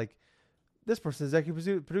someone like this person's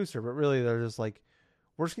executive producer, but really they're just like,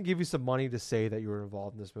 we're just gonna give you some money to say that you were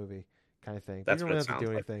involved in this movie, kind of thing. But you That's don't what really it have to sounds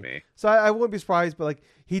do like to anything. me. So I wouldn't be surprised, but like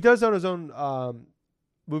he does own his own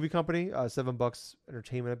movie company, $7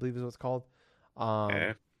 Entertainment, I believe is what it's called.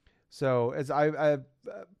 Okay. So as I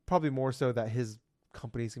probably more so that his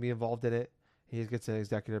company's gonna be involved in it. He gets an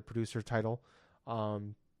executive producer title,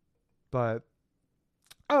 but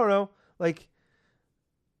I don't know. Like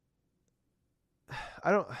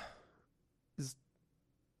I don't.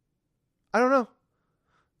 I don't know.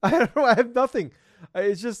 I don't know. I have nothing.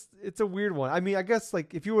 It's a weird one. I mean, I guess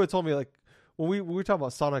like if you would have told me like when we were talking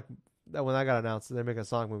about Sonic, that when I got announced that they're making a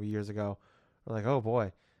Sonic movie years ago, we're like, oh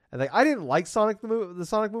boy, and like I didn't like the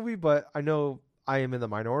Sonic movie, but I know I am in the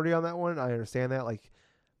minority on that one. I understand that. Like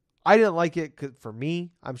I didn't like it for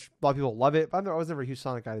me. I'm sure a lot of people love it. But I was never a huge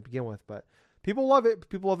Sonic guy to begin with, but people love it.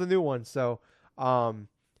 People love the new one. So I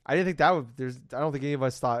didn't think that would. I don't think any of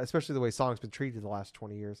us thought, especially the way Sonic's been treated the last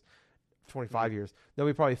 20 years. 25 years.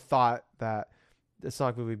 Nobody probably thought that the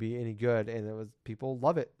Sonic movie would be any good, and it was people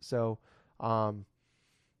love it. So,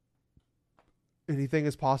 anything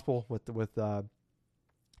is possible with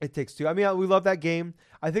It Takes Two. I mean, we love that game.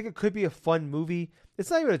 I think it could be a fun movie. It's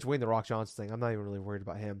not even a Dwayne the Rock Johnson thing. I'm not even really worried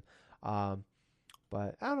about him.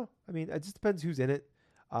 But I don't know. I mean, it just depends who's in it.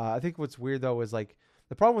 I think what's weird though is like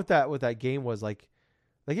the problem with that game was like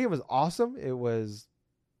the game was awesome. It was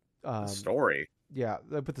The story. yeah,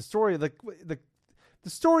 but the story, like the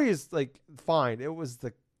story is like fine. It was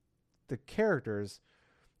the characters,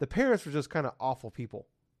 the parents were just kind of awful people.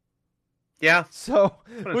 Yeah. So,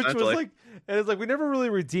 which was like, and it's like we never really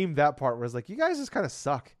redeemed that part. Where it's like you guys just kind of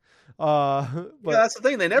suck. But yeah, that's the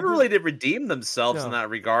thing. They never really did redeem themselves in No. that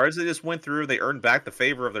regards. They just went through. They earned back the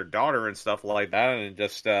favor of their daughter and stuff like that, and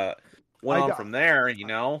just went on from there. You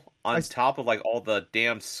know, on top of like all the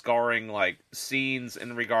damn scarring like scenes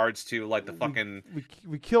in regards to like the fucking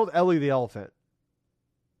we killed Ellie the elephant.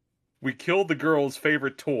 we killed the girl's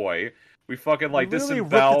favorite toy. We fucking like We literally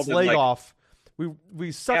disemboweled ripped its and, leg like, off.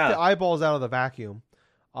 We sucked the eyeballs out of the vacuum.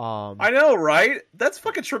 I know, right? That's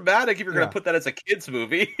fucking traumatic if you're Yeah. gonna put that as a kids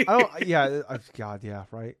movie. I don't. Yeah. God. Yeah.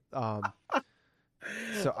 Right. So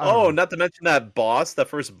not to mention that boss, the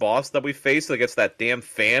first boss that we faced that gets that damn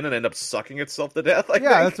fan and end up sucking itself to death. I think.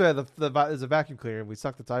 that's right. There's a vacuum cleaner and we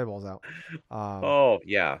sucked its eyeballs out. Oh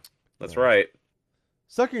yeah, that's right.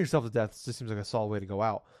 Sucking yourself to death just seems like a solid way to go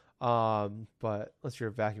out. But unless you're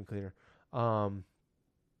a vacuum cleaner.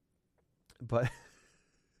 But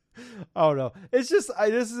I don't know. It's just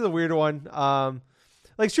this is a weird one.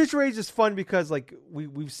 Like Streets of Rage is fun because like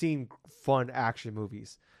we've seen fun action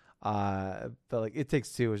movies. But like It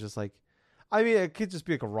Takes Two is just like, I mean, it could just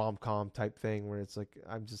be like a rom-com type thing where it's like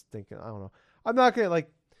I'm just thinking, I don't know. I'm not gonna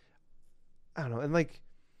like, I don't know. And like,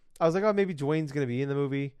 I was like, oh, maybe Dwayne's gonna be in the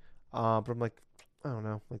movie. But I'm like, I don't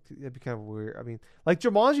know. Like it'd be kind of weird. I mean, like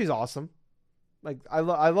Jumanji's awesome. Like I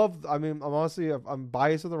love. I mean, I'm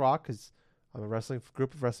biased with The Rock because I'm a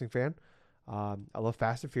group of wrestling fan. I love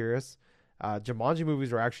Fast and Furious. Jumanji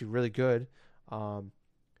movies are actually really good. So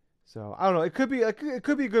I don't know. It could be a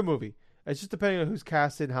good movie. It's just depending on who's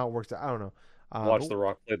casted and how it works out. I don't know. Watch The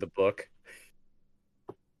Rock play the book.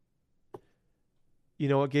 You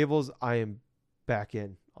know what, Gables? I am back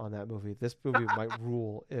in on that movie. This movie might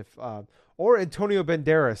rule if or Antonio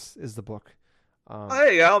Banderas is the book.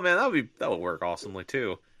 There you go, man. That would work awesomely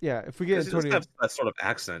too. Yeah, if we get Antonio, have that sort of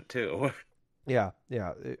accent too. Yeah,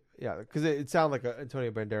 because it sounded like an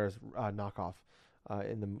Antonio Banderas knockoff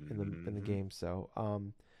in the game. So,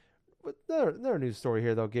 but another news story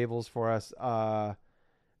here though, Gables for us.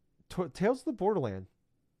 Tales of the Borderland.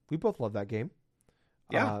 We both love that game.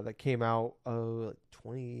 Yeah, that came out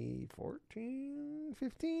 2014,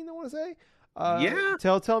 15. I want to say. Yeah,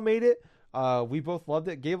 Telltale made it. We both loved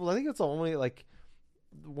it. Gables, I think it's the only like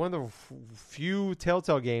one of the few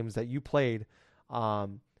Telltale games that you played. I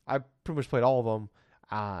pretty much played all of them.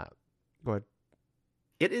 Go ahead.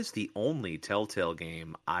 It is the only Telltale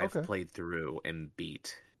game I've played through and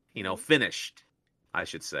beat. Finished, I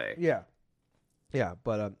should say. Yeah.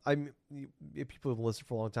 But if people have listened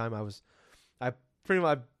for a long time, I pretty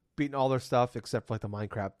much beaten all their stuff except for like the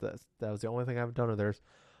Minecraft. That was the only thing I haven't done of theirs.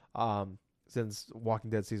 Since Walking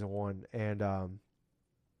Dead season 1, and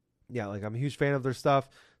like I'm a huge fan of their stuff.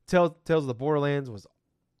 Tales of the Borderlands was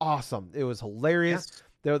awesome. It was hilarious. Yes.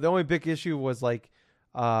 The only big issue was like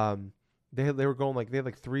they were going like they had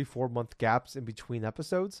like 3-4 month gaps in between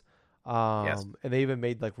episodes. And they even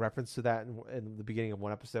made like reference to that in the beginning of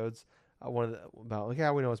one episodes. About like,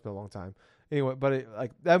 yeah, we know it's been a long time. Anyway, but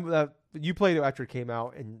like that you played it after it came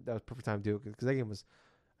out, and that was perfect time to do it because that game was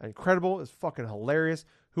incredible. It's fucking hilarious.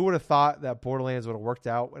 Who would have thought that Borderlands would have worked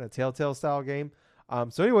out in a Telltale style game?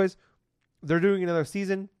 So, anyways, they're doing another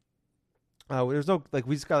season. There's no like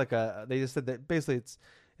we just got like a. They just said that basically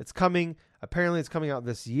it's coming. Apparently, it's coming out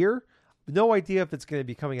this year. No idea if it's going to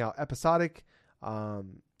be coming out episodic. I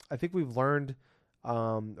think we've learned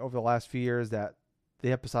over the last few years that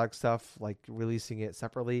the episodic stuff, like releasing it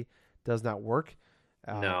separately, does not work.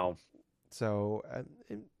 No. So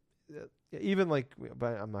even like,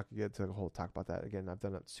 but I'm not gonna get to the whole talk about that again. I've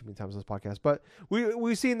done it too many times on this podcast, but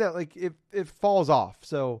we've seen that like it falls off.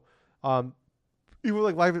 So even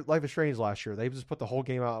like Life is Strange last year, they just put the whole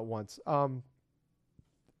game out at once.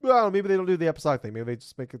 Well, maybe they don't do the episodic thing. Maybe they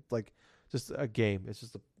just make it like just a game. It's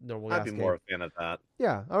just a normal. I'd be more a fan of that.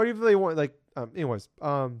 Yeah, or even if they want like, anyways,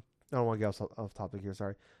 I don't want to get off topic here.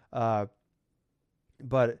 Sorry.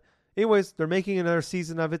 But anyways, they're making another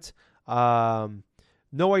season of it.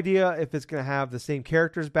 No idea if it's going to have the same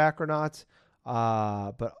characters back or not.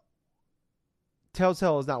 But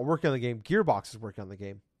Telltale is not working on the game. Gearbox is working on the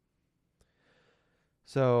game.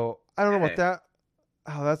 So I don't know about that.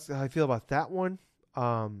 How I feel about that one.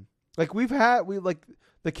 Like we like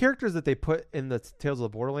the characters that they put in the Tales of the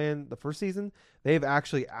Borderland, the first season, they've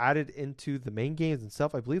actually added into the main games and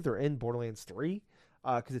stuff. I believe they're in Borderlands 3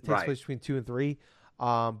 because it takes place between 2 and 3.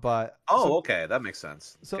 But okay, that makes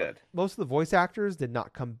sense. So good. Most of the voice actors did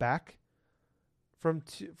not come back from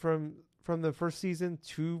the first season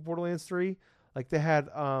to Borderlands 3. Like they had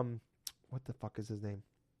what the fuck is his name?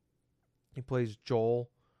 He plays Joel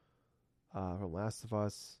from Last of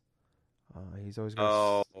Us. He's always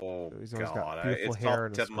got got beautiful hair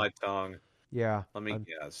and tip of my tongue. Yeah, let me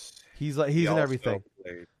guess. He's in everything.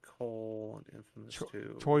 Cole and Infamous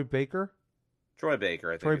 2. Troy Baker. Troy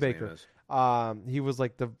Baker, I think. Troy Baker. Name is. He was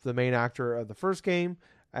like the main actor of the first game,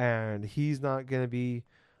 and he's not gonna be.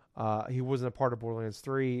 He wasn't a part of Borderlands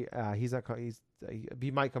 3. He's not.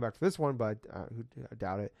 He might come back for this one, but I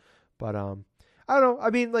doubt it. But I don't know. I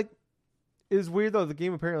mean, like, it's weird though. The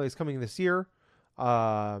game apparently is coming this year.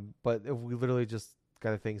 But we literally just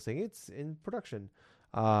got a thing saying it's in production.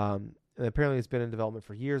 And apparently it's been in development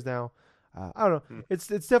for years now. I don't know. It's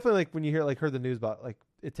definitely like when you heard the news about like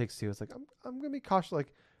It Takes Two. It's like I'm gonna be cautious.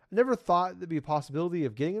 Like I never thought there'd be a possibility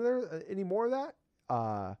of getting there any more of that.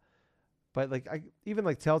 But like even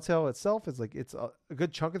like Telltale itself is like it's a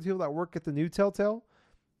good chunk of people that work at the new Telltale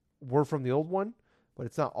were from the old one, but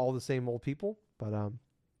it's not all the same old people. But I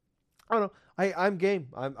don't know. I'm game.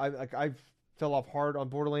 I've fell off hard on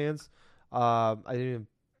Borderlands. I didn't even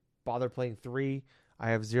bother playing 3. I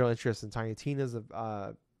have zero interest in Tiny Tina's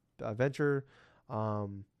adventure. But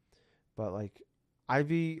like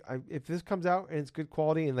if this comes out and it's good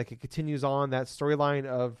quality and like it continues on that storyline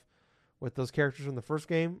of with those characters from the first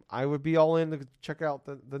game, I would be all in to check out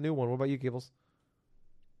the new one. What about you, Gables?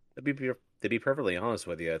 To be perfectly honest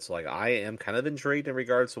with you, it's like I am kind of intrigued in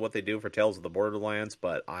regards to what they do for Tales of the Borderlands,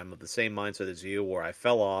 but I'm of the same mindset as you, where I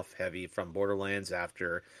fell off heavy from Borderlands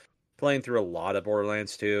after playing through a lot of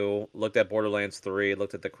Borderlands 2, looked at Borderlands 3,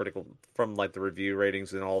 looked at the critical from like the review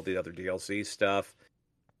ratings and all the other DLC stuff.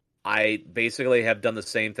 I basically have done the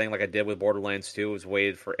same thing like I did with Borderlands 2, was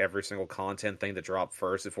waited for every single content thing to drop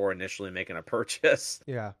first before initially making a purchase.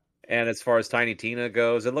 Yeah. And as far as Tiny Tina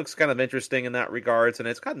goes, it looks kind of interesting in that regards, and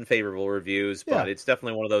it's gotten favorable reviews, but it's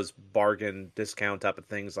definitely one of those bargain discount type of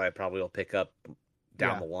things I probably will pick up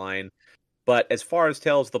down the line. But as far as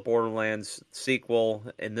Tales of the Borderlands sequel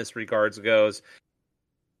in this regards goes,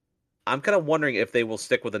 I'm kind of wondering if they will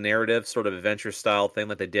stick with a narrative sort of adventure style thing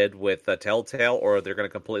that they did with Telltale, or they're going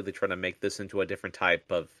to completely try to make this into a different type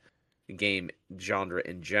of game genre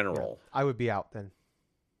in general. Yeah. I would be out then.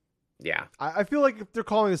 Yeah, I feel like if they're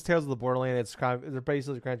calling this Tales of the Borderland, it's kind of, they're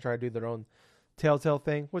basically going to try to do their own Telltale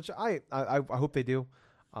thing, which I hope they do.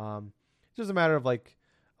 It's just a matter of like,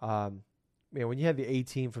 when you have the A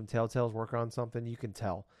team from Telltale's working on something, you can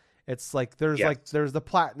tell. It's like there's the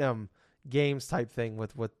Platinum Games type thing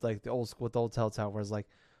with like the old Telltale, where it's like,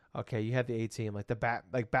 okay, you have the A team like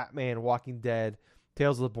Batman, Walking Dead,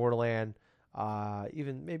 Tales of the Borderland,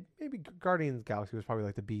 even maybe Guardians of the Galaxy was probably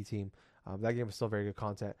like the B team. That game was still very good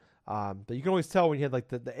content. But you can always tell when you had like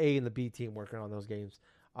the A and the B team working on those games.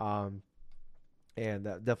 And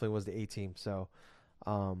that definitely was the A team. So,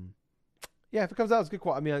 if it comes out, it's good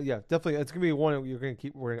quality. I mean, definitely, it's gonna be one you're gonna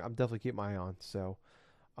keep. I'm definitely keep my eye on. So,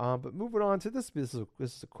 but moving on to this. This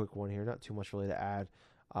is a quick one here. Not too much really to add.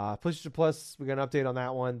 PlayStation Plus, we got an update on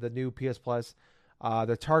that one. The new PS Plus.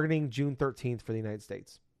 They're targeting June 13th for the United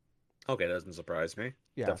States. Okay, that doesn't surprise me.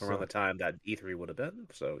 Yeah, definitely around the time that E3 would have been.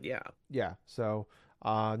 So yeah. Yeah. So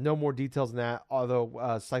no more details on that.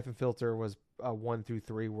 Although Siphon Filter was 1 through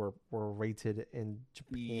 3 were rated in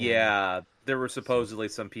Japan. Yeah, there were So supposedly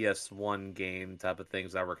some PS1 game type of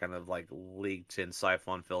things that were kind of like leaked in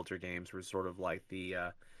Siphon Filter games, were sort of like the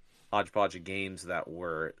hodgepodge of games that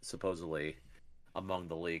were supposedly among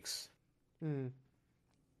the leaks. mm.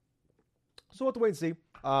 So we'll have to wait and see.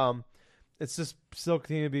 It's just still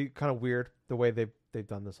continue to be kind of weird the way they've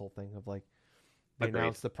done this whole thing of like they Agreed.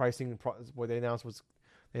 announced the pricing. What they announced was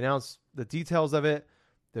they announced the details of it.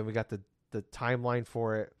 Then we got the timeline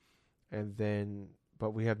for it, and then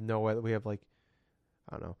but we have no way. We have like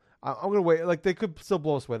I don't know. I'm gonna wait. Like they could still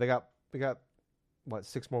blow us away. They got what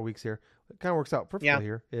 6 more weeks here. It kind of works out Yeah, perfectly.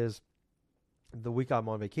 Here is the week I'm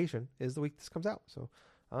on vacation is the week this comes out. So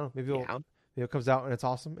I don't know. yeah, Maybe it comes out and it's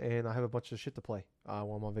awesome, and I have a bunch of shit to play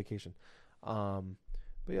while I'm on vacation. Um,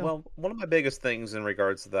 but yeah, Well, one of my biggest things in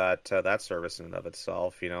regards to that service in and of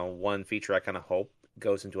itself, one feature I kind of hope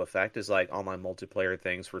goes into effect is like online multiplayer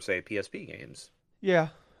things for say PSP games. yeah,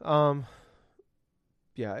 um,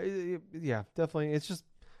 yeah, definitely. It's just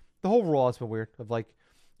the whole rollout's been weird. Of like,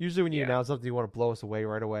 usually when you Yeah. announce something, you want to blow us away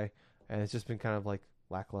right away, and it's just been kind of like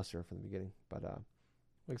lackluster from the beginning. But like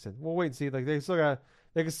I said, we'll wait and see. Like they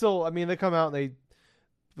can still. I mean, they come out and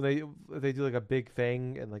they do like a big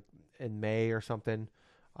thing in like in May or something,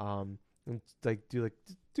 and do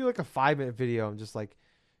like a 5 minute video and just like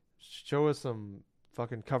show us some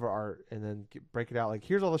fucking cover art and then break it out. Like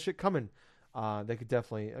here's all the shit coming. They could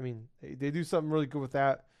definitely. I mean, they do something really good with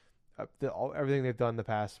that. Everything they've done in the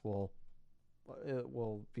past will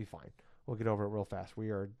be fine. We'll get over it real fast. We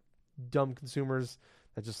are dumb consumers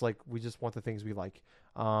that just like we just want the things we like.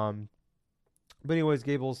 But anyways,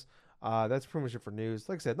 Gables, that's pretty much it for news.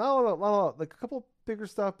 Like I said, not a lot like a couple bigger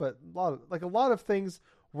stuff, but a lot of things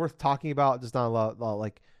worth talking about. Just not a lot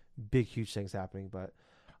like big huge things happening. But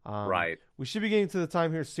Right. we should be getting to the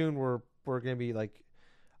time here soon where we're gonna be like,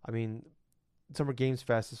 I mean, Summer Games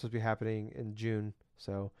Fest is supposed to be happening in June,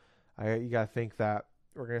 so you gotta think that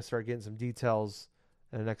we're gonna start getting some details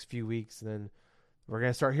in the next few weeks, and then we're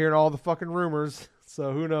gonna start hearing all the fucking rumors.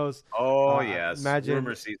 So who knows? Oh yes, Imagine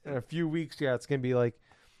rumor in season. a few weeks, yeah, it's gonna be like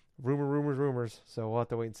rumors. So we'll have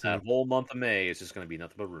to wait and see. That whole month of May is just going to be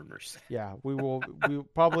nothing but rumors. Yeah, we will. We will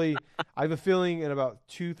probably. I have a feeling in about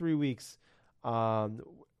 2-3 weeks, um,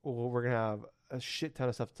 we're gonna have a shit ton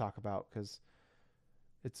of stuff to talk about because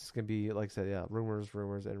it's gonna be like I said, yeah, rumors,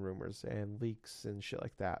 and leaks and shit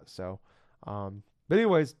like that. So, but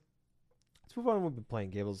anyways, let's move on. We've been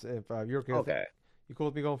playing Gables. If you're okay with it, Okay. you cool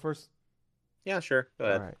with me going first? Yeah, sure. Go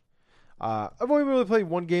All ahead. right. I've only really played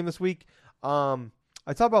one game this week. I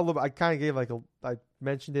talked about a little bit. I kind of gave I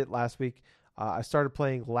mentioned it last week. I started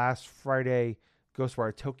playing last Friday,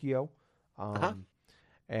 Ghostwire Tokyo, Uh-huh.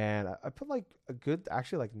 and I put like a good,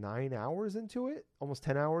 actually like 9 hours into it, almost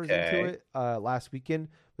 10 hours into Okay. it last weekend.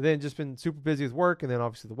 But then just been super busy with work, and then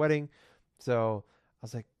obviously the wedding. So I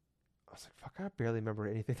was like, fuck, I barely remember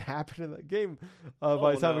anything that happened in that game by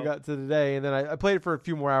Oh the time we no. got to today. And then I played it for a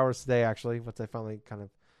few more hours today, actually, once I finally kind of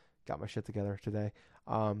got my shit together today.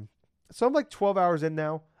 So I'm like 12 hours in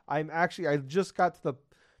now. I just got to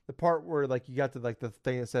the part where like you got to like the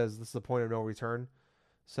thing that says this is the point of no return.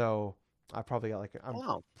 So I probably got like I'm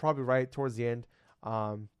Wow. probably right towards the end.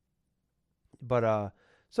 But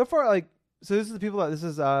so far like so this is the people that this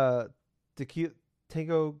is Tango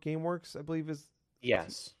Gameworks I believe is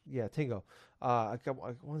Yes. yeah, Tango. I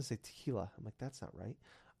want to say Tequila. I'm like, that's not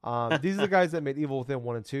right. These are the guys that made Evil Within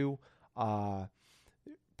 1 and 2.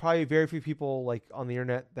 Probably very few people like on the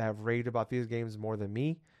internet that have raved about these games more than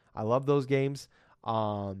me. I love those games.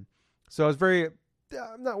 So I was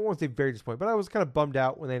I'm not I won't say very disappointed, but I was kind of bummed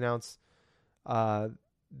out when they announced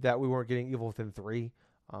that we weren't getting Evil Within 3.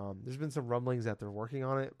 There's been some rumblings that they're working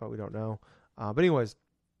on it, but we don't know. But anyways,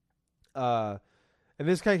 and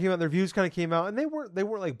this kind of came out. Their views kind of came out, and they weren't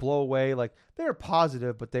like blow away. Like they were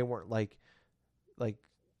positive, but they weren't like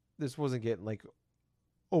this wasn't getting like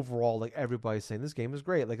overall like everybody's saying this game is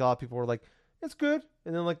great. Like a lot of people were like it's good,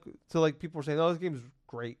 and then like people were saying oh this game's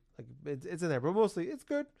great. Like it's in there, but mostly it's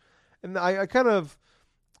good. And I kind of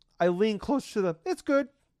I lean close to the it's good.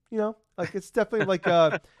 You know, like it's definitely like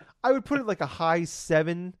I would put it like a high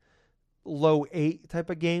 7, low 8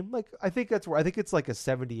 type of game. Like I think that's where I think it's like a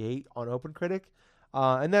 78 on OpenCritic,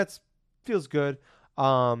 and that's feels good.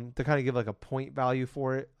 To kind of give like a point value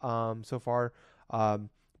for it. So far,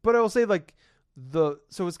 but I will say like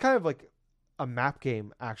so it's kind of like a map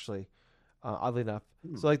game actually. Oddly enough,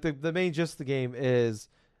 Hmm. so like the main gist of the game is,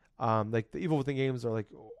 like the Evil Within games are like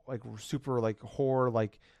super like horror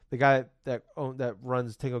like. The guy that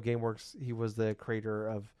runs Tango GameWorks, he was the creator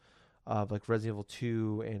of like Resident Evil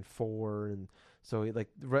 2 and 4, and so he, like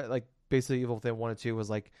basically Evil Within 1 and 2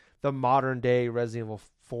 was like the modern day Resident Evil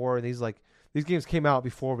 4, and these games came out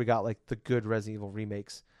before we got like the good Resident Evil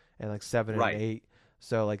remakes and like 7 and Right. 8.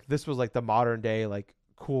 So like this was like the modern day like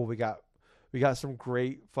cool. We got some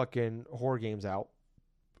great fucking horror games out.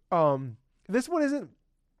 This one isn't.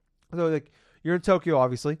 So like you're in Tokyo,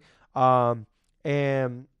 obviously,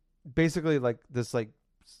 and basically like this like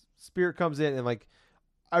spirit comes in and like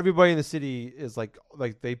everybody in the city is like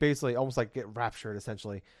they basically almost like get raptured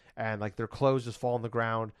essentially, and like their clothes just fall on the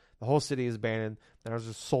ground. The whole city is abandoned. There's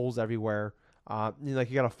just souls everywhere. Like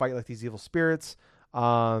you gotta fight like these evil spirits.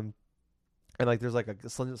 And like there's like a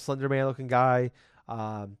Slender Man looking guy.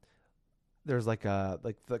 There's like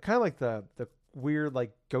the kind of like the weird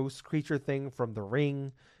like ghost creature thing from The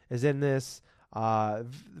Ring is in this.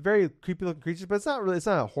 Very creepy looking creatures, but it's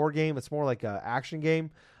not a horror game. It's more like a action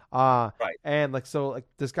game. Right. And like so like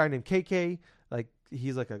this guy named KK, like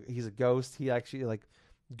he's a ghost. He actually like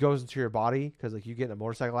goes into your body because like you get in a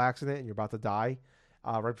motorcycle accident and you're about to die,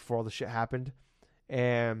 right before all the shit happened,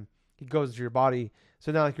 and he goes into your body.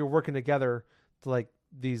 So now like you're working together to like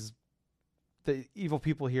the evil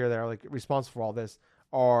people here that are like responsible for all this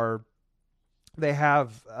are they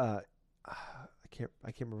have I can't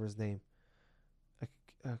remember his name.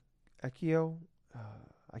 Akio?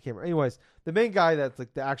 I can't remember. Anyways, the main guy that's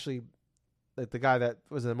like the guy that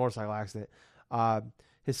was in a motorcycle accident,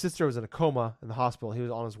 his sister was in a coma in the hospital. He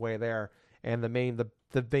was on his way there, and the main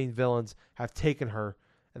villains have taken her,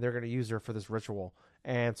 and they're going to use her for this ritual.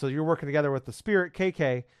 And so you're working together with the spirit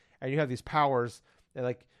KK, and you have these powers. And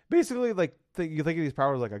like basically, like you think of these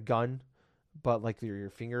powers like a gun, but like your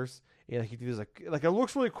fingers. And like you do this like it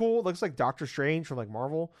looks really cool. It looks like Doctor Strange from like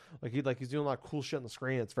Marvel. He's doing a lot of cool shit on the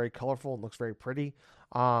screen. It's very colorful and looks very pretty.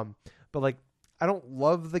 But like I don't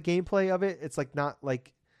love the gameplay of it. It's like not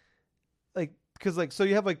like because like so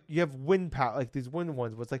you have wind power like these wind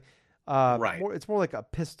ones, but it's like Right. it's more like a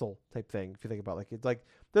pistol type thing if you think about it. Like it's like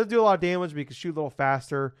doesn't do a lot of damage, but you can shoot a little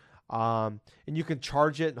faster. And you can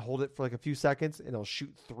charge it and hold it for like a few seconds, and it'll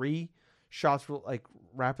shoot 3 shots, like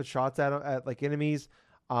rapid shots at like enemies.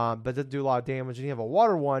 But it doesn't do a lot of damage. And you have a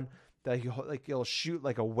water one that it'll shoot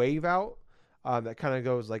like a wave out. That kind of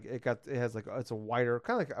goes like it has like it's a wider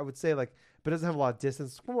kind of like I would say like, but it doesn't have a lot of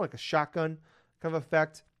distance. It's more like a shotgun kind of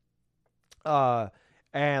effect.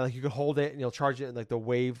 And like you can hold it and you'll charge it, and like the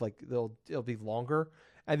wave like it'll be longer.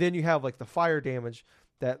 And then you have like the fire damage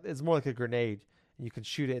that is more like a grenade. And you can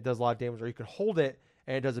shoot it; it does a lot of damage, or you can hold it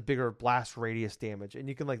and it does a bigger blast radius damage. And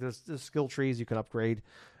you can like there's skill trees you can upgrade.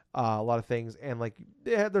 A lot of things, and like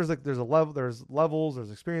yeah, there's levels,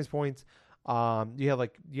 there's experience points. You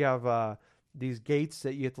have these gates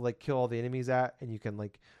that you have to like kill all the enemies at, and you can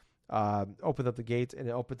like open up the gates, and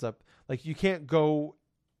it opens up like you can't go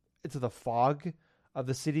into the fog of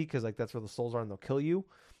the city because like that's where the souls are and they'll kill you.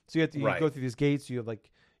 So you have to go through these gates. You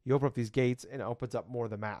open up these gates and it opens up more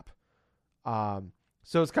of the map.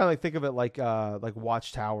 So it's kind of like think of it like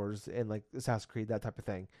watchtowers and like Assassin's Creed, that type of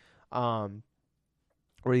thing.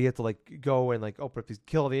 Where you have to like go and like open up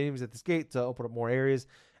kill the enemies at this gate to open up more areas,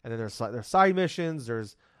 and then there's side missions.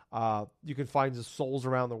 There's you can find the souls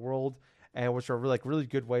around the world, and which are really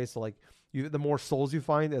good ways to like the more souls you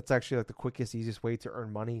find, it's actually like the quickest, easiest way to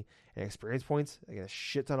earn money and experience points. I get a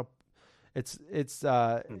shit ton of it's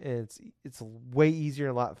way easier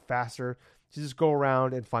and a lot faster to just go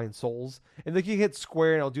around and find souls, and like you hit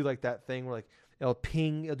square and it'll do like that thing where like it'll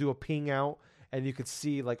do a ping out. And you could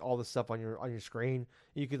see like all the stuff on your screen.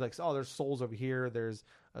 You could like, oh, there's souls over here. There's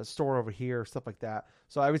a store over here, stuff like that.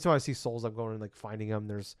 So every time I see souls, I'm going and like finding them.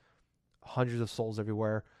 There's hundreds of souls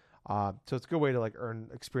everywhere. So it's a good way to like earn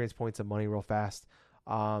experience points and money real fast.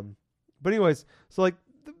 But anyways, so like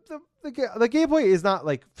the gameplay is not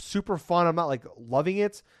like super fun. I'm not like loving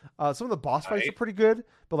it. Some of the boss fights are pretty good,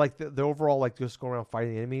 but like the overall like just going around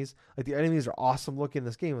fighting enemies, like the enemies are awesome looking.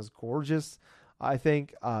 This game is gorgeous. I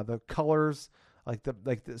think the colors,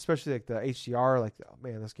 especially like the HDR, like oh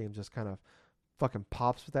man, this game just kind of fucking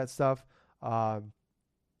pops with that stuff.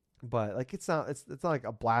 But like it's not like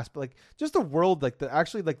a blast, but like just the world, like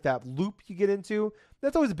actually like that loop you get into.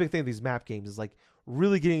 That's always a big thing of these map games is like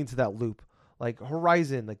really getting into that loop. Like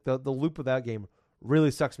Horizon, like the loop of that game really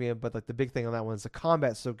sucks me in. But like the big thing on that one is the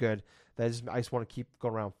combat's so good that I just want to keep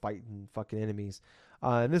going around fighting fucking enemies.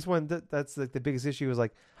 And this one, that's like the biggest issue is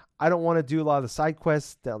like. I don't want to do a lot of the side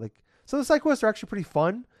quests that like some of the side quests are actually pretty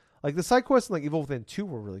fun. Like the side quests in like Evil Within 2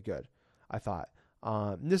 were really good, I thought.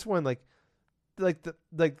 This one the kind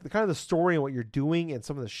of the story and what you're doing and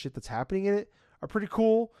some of the shit that's happening in it are pretty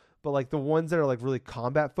cool. But like the ones that are like really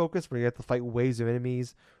combat focused where you have to fight waves of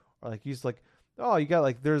enemies or like use like oh you got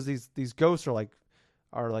like there's these ghosts are like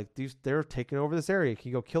are like they're taking over this area. Can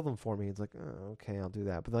you go kill them for me? It's like, oh, okay, I'll do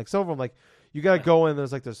that. But like some of them, like you got to go in.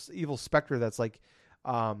 There's like this evil specter that's like,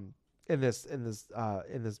 in this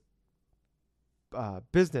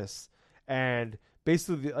business, and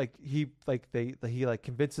basically like he like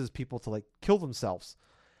convinces people to like kill themselves,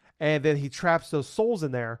 and then he traps those souls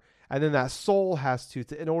in there, and then that soul has to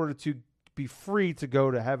in order to be free to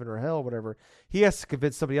go to heaven or hell or whatever, he has to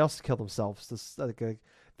convince somebody else to kill themselves. This that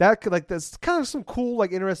could like that's kind of some cool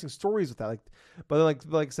like interesting stories with that, like, but then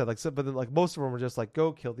like I said, like so, but then like most of them are just like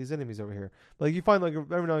go kill these enemies over here. But, like you find like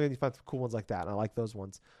every now and then you find some cool ones like that, and I like those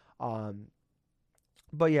ones.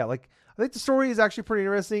 But yeah, like I think the story is actually pretty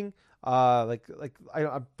interesting.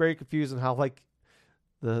 I'm very confused on how like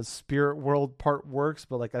the spirit world part works,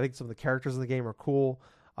 but like I think some of the characters in the game are cool.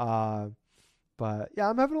 But yeah,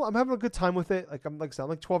 I'm having a good time with it. Like I said, I'm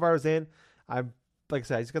like 12 hours in. I'm like I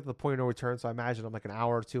said, I just got to the point of no return, so I imagine I'm like an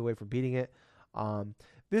hour or two away from beating it.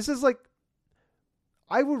 This is like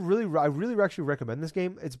I really actually recommend this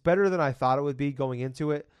game. It's better than I thought it would be going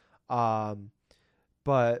into it.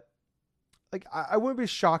 But like I wouldn't be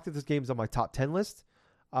shocked if this game's on my top 10 list.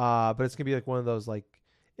 But it's gonna be like one of those like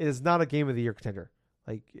it is not a game of the year contender.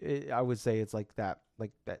 Like I would say it's like that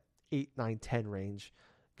 8, 9, 10 range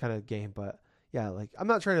kind of game. But yeah, like I'm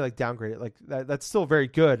not trying to like downgrade it. Like that's still very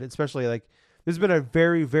good, especially like this has been a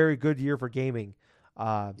very, very good year for gaming.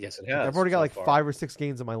 Yes, it like, has. I've already got so like far. 5 or 6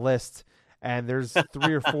 games on my list, and there's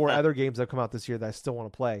 3 or 4 other games that have come out this year that I still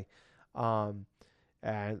want to play. And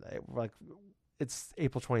like it's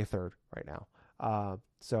April 23rd right now.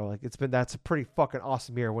 So like that's a pretty fucking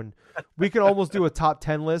awesome year when we can almost do a top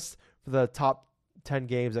 10 list for the top 10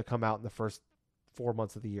 games that come out in the first 4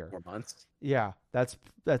 months of the year. 4 months. Yeah, that's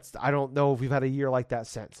I don't know if we've had a year like that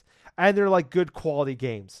since. And they're like good quality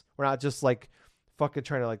games. We're not just like fucking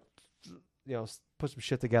trying to like put some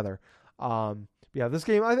shit together. Yeah, this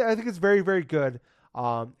game I think it's very, very good.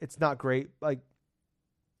 It's not great. Like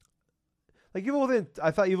Evil Within,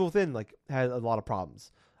 I thought Evil Within like had a lot of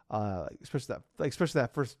problems. Especially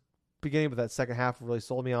that first beginning, but that second half really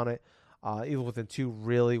sold me on it. Evil Within 2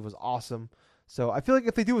 really was awesome. So I feel like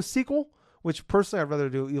if they do a sequel, which personally I'd rather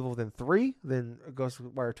do Evil Within 3 than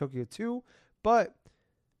Ghostwire Tokyo 2, but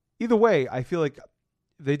either way, I feel like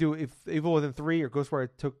if Evil Within 3 or Ghostwire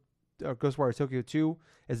Tokyo 2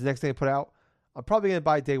 is the next thing they put out, I'm probably gonna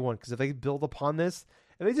buy day one, because if they build upon this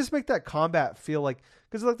and they just make that combat feel like,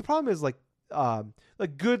 because like the problem is like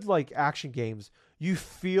good like action games, you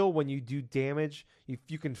feel when you do damage,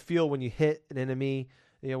 you can feel when you hit an enemy,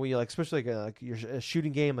 when you like, especially like you're a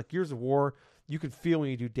shooting game like Gears of War, you can feel when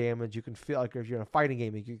you do damage, you can feel like if you're in a fighting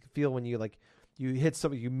game, you can feel when you like you hit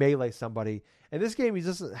somebody, you melee somebody, and this game, it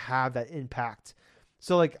doesn't have that impact.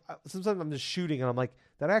 So like sometimes I'm just shooting and I'm like,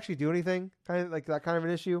 did I actually do anything? Kind of like that kind of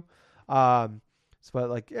an issue. But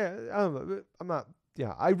like, yeah, I don't know. I'm not.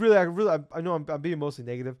 Yeah, I know I'm being mostly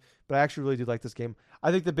negative, but I actually really do like this game.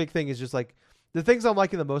 I think the big thing is just like the things I'm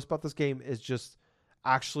liking the most about this game is just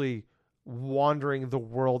actually wandering the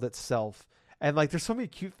world itself. And like, there's so many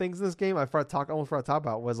cute things in this game. I almost forgot to talk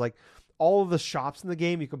about was like all of the shops in the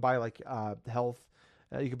game. You can buy like health,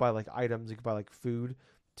 you can buy like items, you can buy like food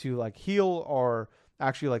to like heal, or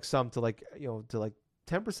actually like some to like to like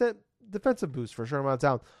 10% defensive boost for a short amount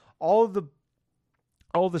of time. All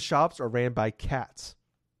of the shops are ran by cats,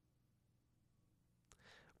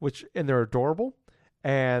 and they're adorable,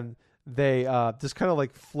 and they just kind of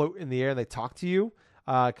like float in the air and they talk to you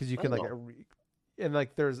because you can and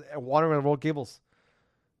like there's Watermelon World Gables.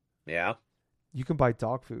 Yeah, you can buy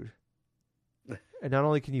dog food, and not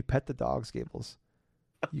only can you pet the dogs, Gables,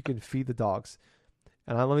 you can feed the dogs.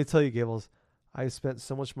 And let me tell you, Gables, I spent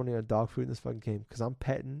so much money on dog food in this fucking game because I'm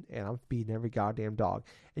petting and I'm feeding every goddamn dog.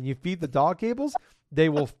 And you feed the dog, Gables, they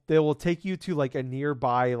will take you to like a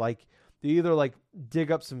nearby, like they either like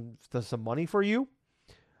dig up some money for you,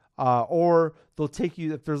 or they'll take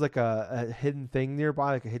you if there's like a hidden thing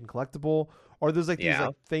nearby, like a hidden collectible, or there's like these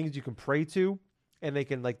like things you can pray to, and they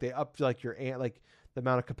can like they up like your like the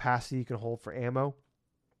amount of capacity you can hold for ammo,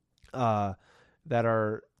 that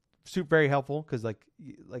are very helpful because like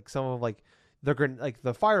some of them like they're going like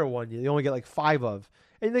the fire one you only get like 5 of,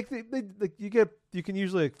 and like you can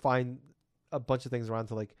usually like find a bunch of things around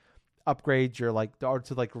to like upgrade your like or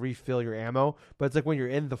to like refill your ammo, but it's like when you're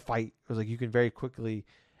in the fight, it's like you can very quickly,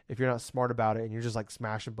 if you're not smart about it and you're just like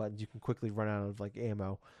smashing buttons, you can quickly run out of like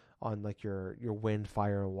ammo on like your wind,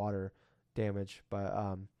 fire, and water damage.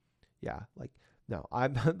 But yeah, like no,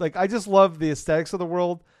 I'm like I just love the aesthetics of the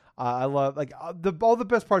world. I love like all the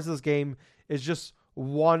best parts of this game is just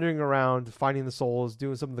wandering around, finding the souls,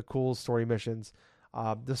 doing some of the cool story missions.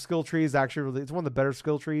 The skill tree is actually it's one of the better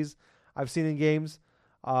skill trees I've seen in games.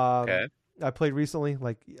 Um, Okay. I played recently.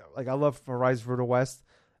 Like I love Horizon Forbidden West.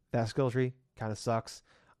 That skill tree kind of sucks.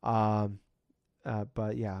 Um,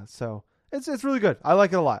 but yeah, so it's really good. I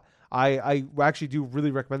like it a lot. I actually do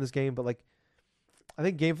really recommend this game. But like I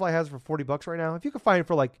think GameFly has it for $40 right now. If you can find it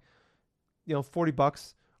for like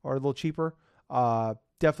 $40 or a little cheaper,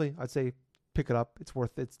 definitely I'd say pick it up.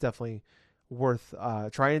 It's definitely worth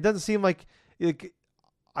trying. It doesn't seem like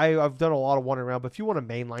I've done a lot of wandering around, but if you want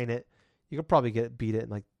to mainline it, you could probably beat it in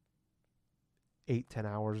like 8-10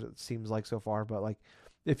 hours. It seems like so far, but like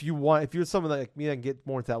if you're someone like me that can get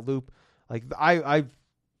more into that loop, like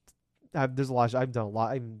there's a lot. I've done a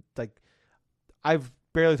lot. I've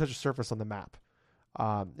barely touched the surface on the map.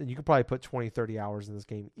 And you could probably put 20-30 hours in this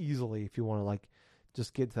game easily if you want to like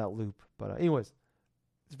just get to that loop. But anyways,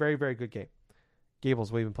 it's a very, very good game.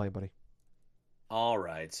 Gables, what have you been playing, buddy? All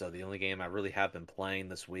right. So the only game I really have been playing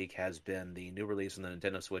this week has been the new release on the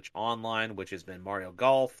Nintendo Switch Online, which has been Mario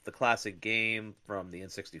Golf, the classic game from the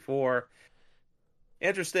N64.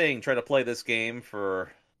 Interesting. Try to play this game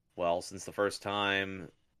for, well, since the first time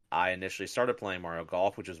I initially started playing Mario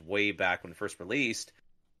Golf, which was way back when it first released.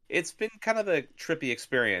 It's been kind of a trippy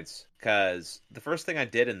experience because the first thing I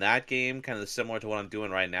did in that game, kind of similar to what I'm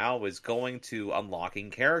doing right now, was going to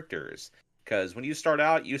unlocking characters. Because when you start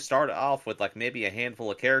out, you start off with like maybe a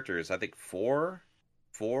handful of characters. I think four,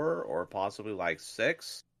 or possibly like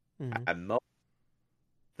six Mm-hmm. at most.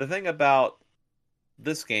 The thing about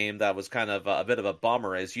this game that was kind of a bit of a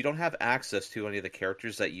bummer is you don't have access to any of the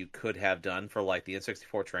characters that you could have done for like the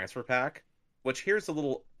N64 transfer pack. Which here's a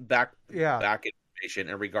little Yeah. back information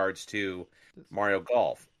in regards to Mario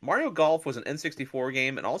Golf. Mario Golf was an N64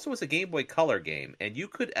 game and also was a Game Boy Color game, and you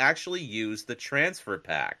could actually use the transfer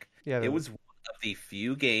pack. Yeah. It was one of the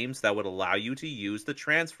few games that would allow you to use the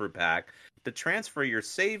transfer pack to transfer your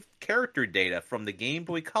saved character data from the Game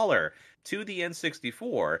Boy Color to the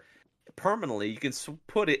N64 permanently. You can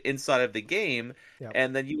put it inside of the game, Yeah.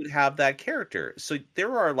 and then you would have that character. So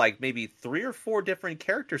there are like maybe 3 or 4 different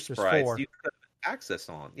character There's sprites four. you could have access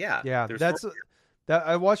on. Yeah, Yeah. there's four. That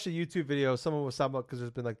I watched a YouTube video. Someone was talking about because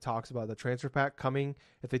there's been like talks about the transfer pack coming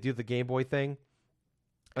if they do the Game Boy thing.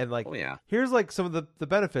 And like, Oh yeah. here's like some of the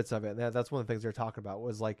benefits of it. And that's one of the things they're talking about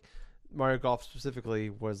was like Mario Golf specifically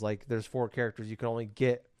was like there's 4 characters you can only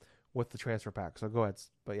get with the transfer pack. So go ahead.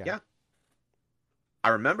 But yeah. Yeah. I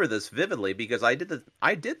remember this vividly because I did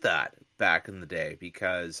that back in the day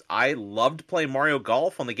because I loved playing Mario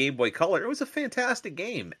Golf on the Game Boy Color. It was a fantastic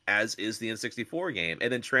game, as is the N64 game.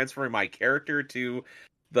 And then transferring my character to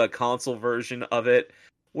the console version of it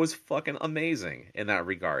was fucking amazing in that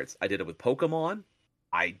regards. I did it with Pokemon.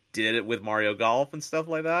 I did it with Mario Golf and stuff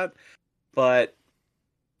like that. But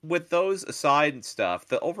with those aside and stuff,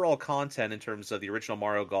 the overall content in terms of the original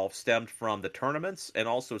Mario Golf stemmed from the tournaments and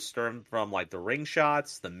also stemmed from like the ring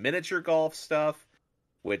shots, the miniature golf stuff,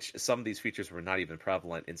 which some of these features were not even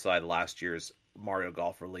prevalent inside last year's Mario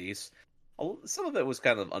Golf release. Some of it was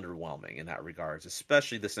kind of underwhelming in that regards,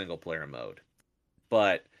 especially the single player mode.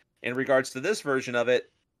 But in regards to this version of it,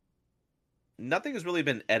 nothing has really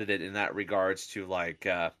been edited in that regards to like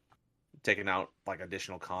taking out like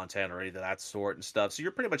additional content or any of that sort and stuff. So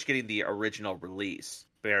you're pretty much getting the original release,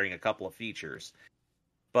 bearing a couple of features.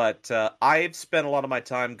 But I've spent a lot of my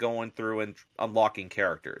time going through and unlocking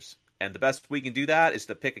characters. And the best we can do that is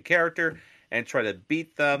to pick a character and try to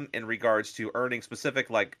beat them in regards to earning specific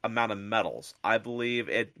like amount of medals. I believe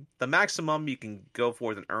the maximum you can go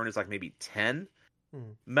for and earn is like maybe 10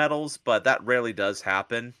 medals, but that rarely does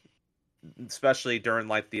happen, especially during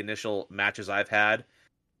like the initial matches I've had.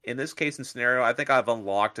 In this case and scenario, I think I've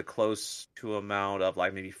unlocked a close to amount of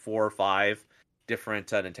like maybe 4 or 5 different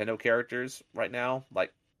Nintendo characters right now,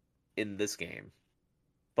 like in this game.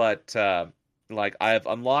 But like I've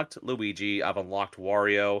unlocked Luigi, I've unlocked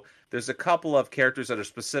Wario. There's a couple of characters that are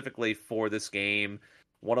specifically for this game.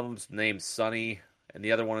 One of them's named Sunny, and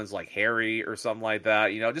the other one is like Harry or something like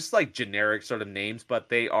that. You know, just like generic sort of names, but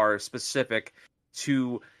they are specific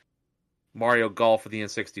to Mario Golf for the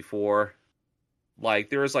N64. Like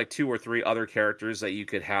there is like 2 or 3 other characters that you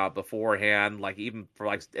could have beforehand, like even for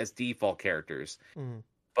like as default characters.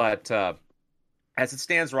 But as it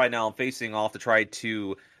stands right now, I'm facing off to try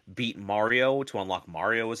to beat Mario to unlock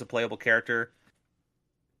Mario as a playable character.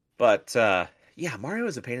 But yeah, Mario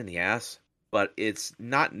is a pain in the ass, but it's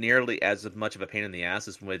not nearly as much of a pain in the ass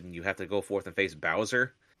as when you have to go forth and face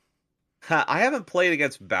Bowser. I haven't played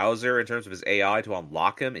against Bowser in terms of his AI to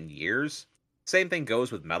unlock him in years. Same thing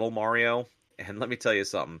goes with Metal Mario. And let me tell you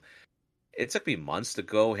something. It took me months to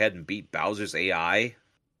go ahead and beat Bowser's AI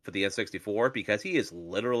for the N64 because he is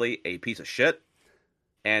literally a piece of shit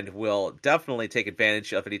and will definitely take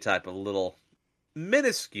advantage of any type of little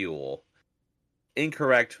minuscule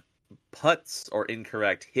incorrect putts or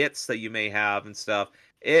incorrect hits that you may have and stuff,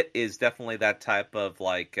 it is definitely that type of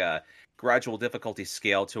like gradual difficulty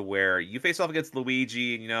scale to where you face off against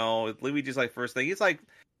Luigi, and Luigi's like first thing. He's like,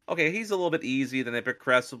 okay, he's a little bit easy, then it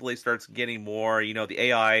progressively starts getting more. The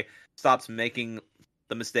AI stops making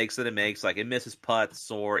the mistakes that it makes, like it misses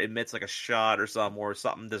putts or it misses like a shot or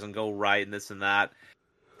something doesn't go right and this and that.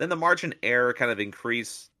 Then the margin error kind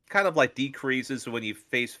of like decreases when you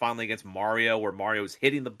face finally against Mario, where Mario's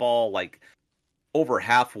hitting the ball like over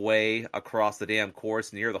halfway across the damn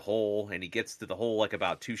course near the hole, and he gets to the hole like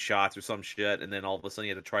about 2 shots or some shit, and then all of a sudden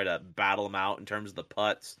you have to try to battle him out in terms of the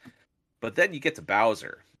putts. But then you get to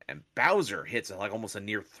Bowser, and Bowser hits like almost a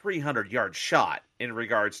near 300-yard shot in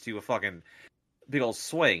regards to a fucking big old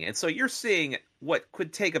swing. And so you're seeing what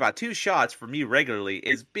could take about 2 shots from you regularly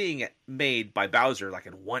is being made by Bowser like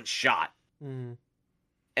in one shot. Mm.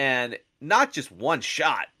 And not just one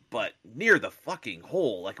shot, but near the fucking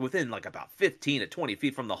hole, like within like about 15 to 20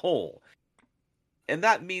 feet from the hole. And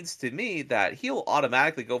that means to me that he'll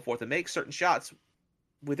automatically go forth and make certain shots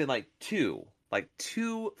within like two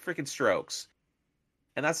freaking strokes.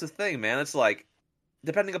 And that's the thing, man. It's like,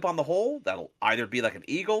 depending upon the hole, that'll either be like an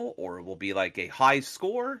eagle or it will be like a high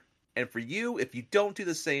score. And for you, if you don't do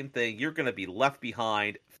the same thing, you're going to be left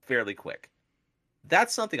behind fairly quick.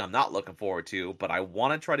 That's something I'm not looking forward to, but I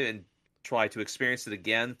want to try to experience it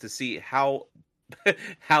again to see how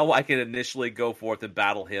how I can initially go forth and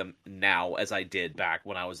battle him now as I did back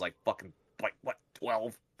when I was like fucking like what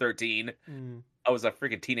 12, 13. I was a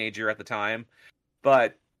freaking teenager at the time.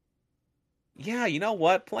 But yeah, you know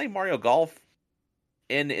what? Playing Mario Golf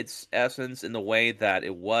in its essence, in the way that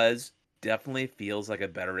it was, definitely feels like a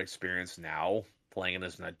better experience now playing it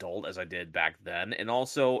as an adult as I did back then. And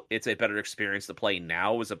also, it's a better experience to play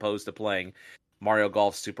now as opposed to playing Mario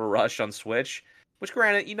Golf Super Rush on Switch. Which,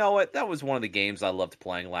 granted, you know what? That was one of the games I loved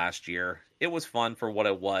playing last year. It was fun for what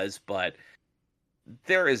it was, but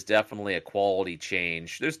there is definitely a quality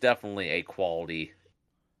change. There's definitely a quality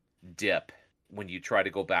dip when you try to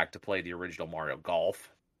go back to play the original Mario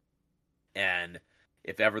Golf. And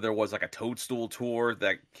if ever there was like a Toadstool tour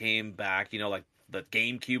that came back, like the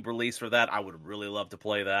GameCube release for that, I would really love to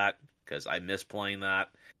play that because I miss playing that.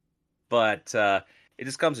 But it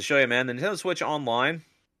just comes to show you, man, the Nintendo Switch Online,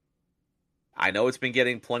 I know it's been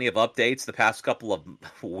getting plenty of updates the past couple of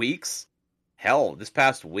weeks. Hell, this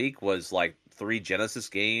past week was like 3 Genesis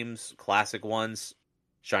games, classic ones,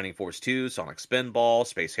 Shining Force 2, Sonic Spinball,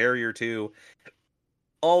 Space Harrier 2,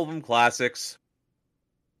 all of them classics.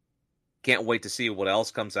 Can't wait to see what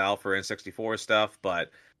else comes out for N64 stuff,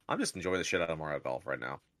 but I'm just enjoying the shit out of Mario Golf right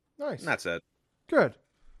now. Nice. And that's it. Good.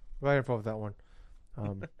 Glad you're involved with that one.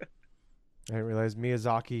 I didn't realize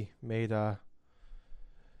Miyazaki made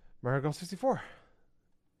Mario Golf 64.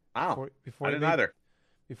 Wow. Before I didn't either.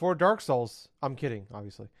 Before Dark Souls. I'm kidding,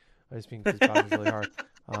 obviously. I just mean because Bowser's really hard.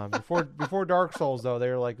 Before Dark Souls, though, they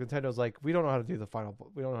were like, Nintendo's like, we don't know how to do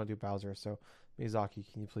we don't know how to do Bowser, so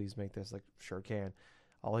Miyazaki, can you please make this? Like, sure can.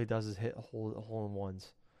 All he does is hit hole in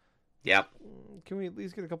ones. Yep. Can we at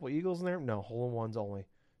least get a couple eagles in there? No, hole in ones only.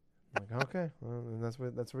 I'm like, okay, well, and that's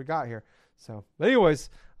what we got here. So, but anyways,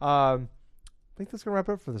 I think that's gonna wrap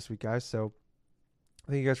it up for this week, guys. So,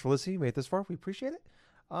 thank you guys for listening. You made it this far. We appreciate it.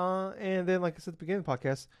 And then, like I said at the beginning of the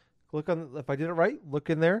podcast, if I did it right, look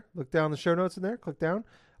in there, look down the show notes in there, click down,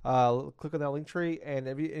 click on that link tree, and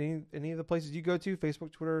any of the places you go to,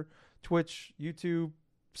 Facebook, Twitter, Twitch, YouTube,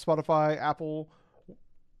 Spotify, Apple,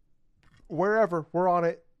 wherever, we're on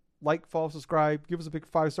it. Like, follow, subscribe, give us a big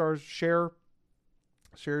 5 stars, share.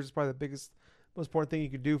 Shares is probably the biggest, most important thing you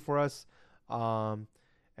can do for us. And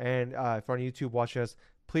if you're on YouTube watching us,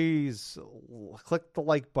 please click the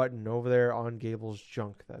like button over there on Gable's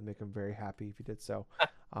junk. That'd make him very happy if you did so.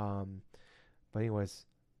 But anyways,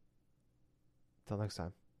 until next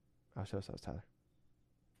time, I'll show us how it's Tyler.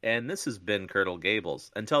 And this has been Curdle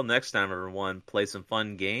Gables. Until next time, everyone, play some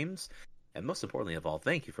fun games. And most importantly of all,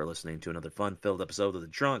 thank you for listening to another fun-filled episode of the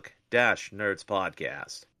Drunk Nerds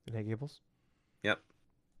podcast. And hey, Gables. Yep.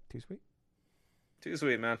 Too sweet. Too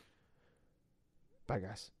sweet, man. Bye,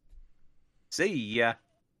 guys. See ya.